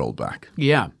going to be rolled back.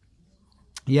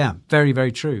 Yeah, very,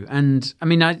 very true. And I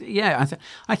mean, I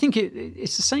think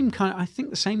it's the same kind. I think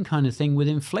the same kind of thing with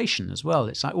inflation as well.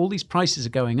 It's like all these prices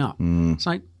are going up. It's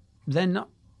like they're not.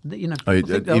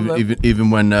 Even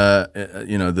when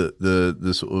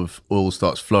the sort of oil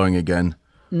starts flowing again,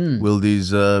 will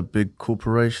these big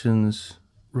corporations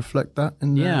reflect that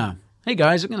in there? Yeah. Hey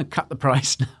guys, I'm going to cut the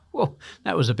price now. Well,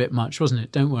 that was a bit much, wasn't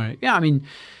it? Don't worry. Yeah, I mean,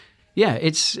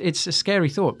 it's a scary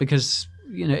thought, because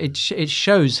it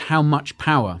shows how much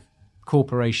power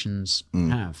corporations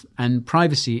have, and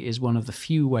privacy is one of the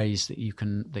few ways that you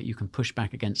can push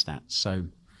back against that. So,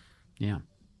 yeah.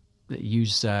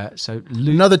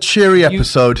 Another cheery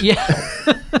episode.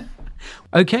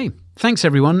 Okay. Thanks,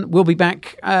 everyone. We'll be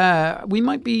back. I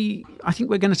think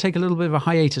we're going to take a little bit of a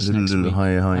hiatus next week.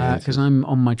 Because I'm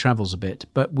on my travels a bit.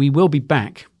 But we will be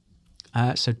back.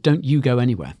 So don't you go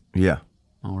anywhere. Yeah.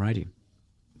 Alrighty.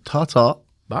 Ta-ta.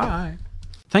 Bye.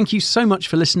 Thank you so much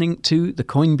for listening to the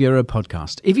Coin Bureau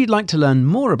podcast. If you'd like to learn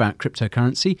more about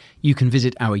cryptocurrency, you can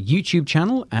visit our YouTube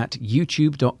channel at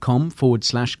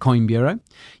youtube.com/Coin Bureau.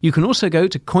 You can also go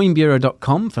to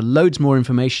coinbureau.com for loads more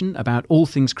information about all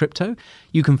things crypto.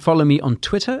 You can follow me on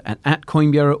Twitter at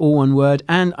Coin Bureau, all one word,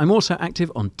 and I'm also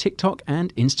active on TikTok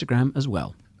and Instagram as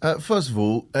well. First of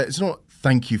all, it's not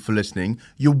thank you for listening.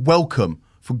 You're welcome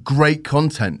for great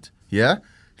content, yeah?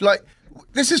 Like,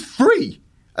 this is free.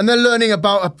 And they're learning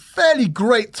about a fairly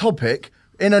great topic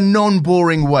in a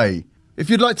non-boring way. If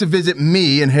you'd like to visit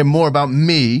me and hear more about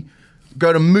me,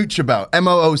 go to Moochabout,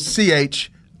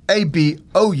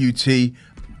 MOOCHABOUT,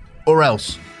 or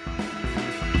else.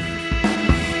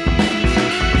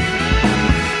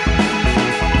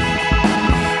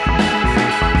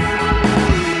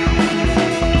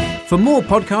 For more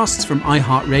podcasts from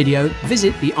iHeartRadio,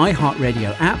 visit the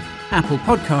iHeartRadio app, Apple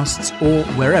Podcasts, or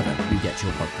wherever you get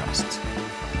your podcasts.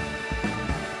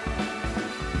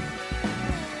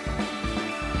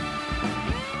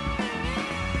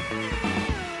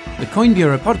 The Coin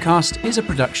Bureau podcast is a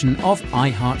production of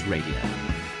iHeartRadio.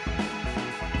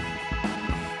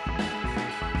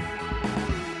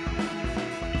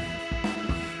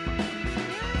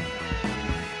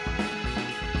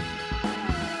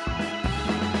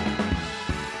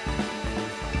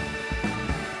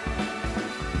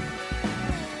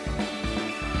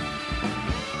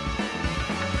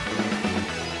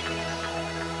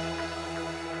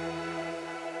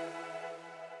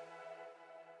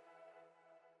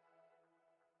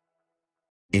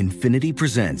 Infiniti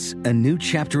presents a new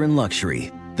chapter in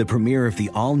luxury, the premiere of the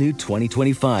all-new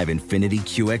 2025 Infiniti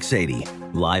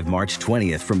QX80, live March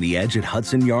 20th from the Edge at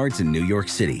Hudson Yards in New York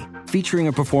City, featuring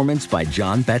a performance by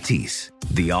Jon Batiste.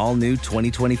 The all-new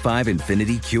 2025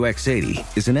 Infiniti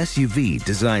QX80 is an SUV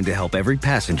designed to help every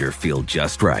passenger feel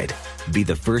just right. Be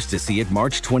the first to see it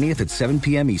March 20th at 7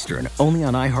 p.m. Eastern, only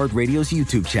on iHeartRadio's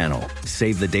YouTube channel.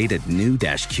 Save the date at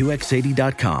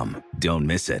new-QX80.com. Don't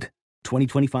miss it.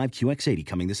 2025 QX80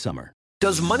 coming this summer.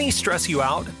 Does money stress you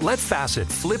out? Let Facet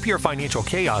flip your financial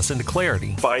chaos into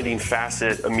clarity. Finding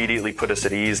Facet immediately put us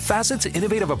at ease. Facet's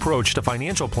innovative approach to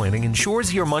financial planning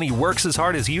ensures your money works as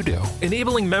hard as you do,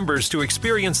 enabling members to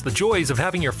experience the joys of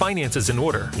having your finances in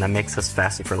order. And that makes us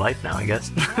Facet for life now, I guess.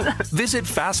 Visit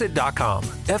Facet.com,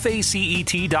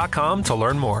 FACET.com to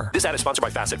learn more. This ad is sponsored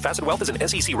by Facet. Facet Wealth is an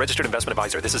SEC registered investment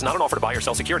advisor. This is not an offer to buy or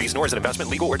sell securities, nor is it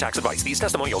investment, legal, or tax advice. These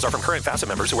testimonials are from current Facet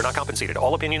members who are not compensated.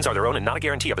 All opinions are their own and not a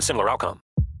guarantee of a similar outcome.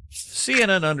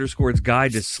 CNN_'s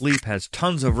Guide to Sleep has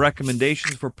tons of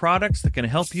recommendations for products that can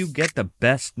help you get the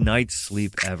best night's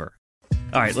sleep ever.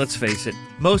 All right, let's face it,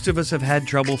 most of us have had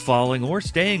trouble falling or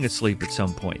staying asleep at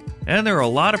some point, and there are a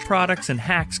lot of products and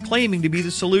hacks claiming to be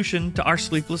the solution to our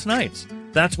sleepless nights.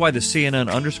 That's why the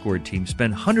CNN_ team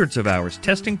spend hundreds of hours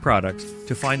testing products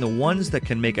to find the ones that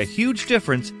can make a huge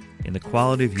difference in the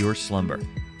quality of your slumber.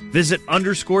 Visit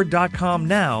underscore.com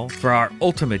now for our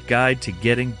ultimate guide to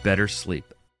getting better sleep.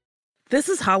 This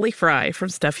is Holly Fry from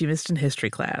Stuff You Missed in History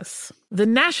class. The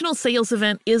national sales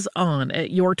event is on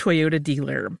at your Toyota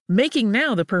dealer, making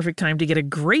now the perfect time to get a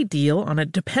great deal on a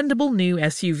dependable new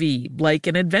SUV, like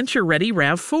an adventure-ready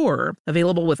RAV4.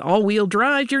 Available with all-wheel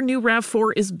drive, your new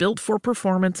RAV4 is built for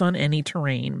performance on any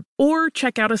terrain. Or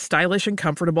check out a stylish and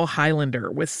comfortable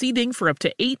Highlander with seating for up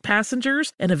to 8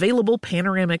 passengers and available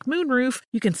panoramic moonroof.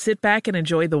 You can sit back and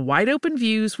enjoy the wide-open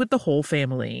views with the whole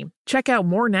family. Check out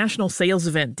more national sales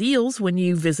event deals when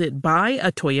you visit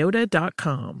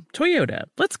buyatoyota.com. Toyota,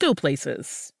 let's go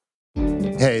places.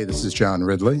 Hey, this is John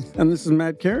Ridley. And this is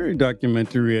Matt Carey,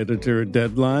 documentary editor at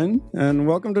Deadline. And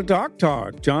welcome to Doc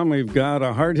Talk. John, we've got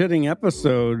a hard-hitting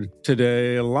episode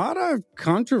today. A lot of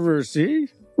controversy.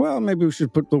 Well, maybe we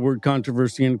should put the word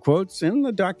controversy in quotes in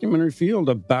the documentary field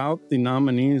about the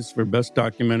nominees for Best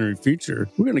Documentary Feature.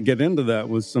 We're going to get into that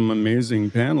with some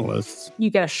amazing panelists. You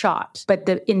get a shot, but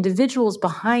the individuals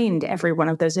behind every one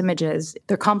of those images,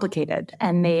 they're complicated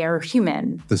and they are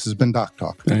human. This has been Doc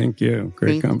Talk. Thank you.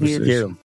 Great conversation. Thank you.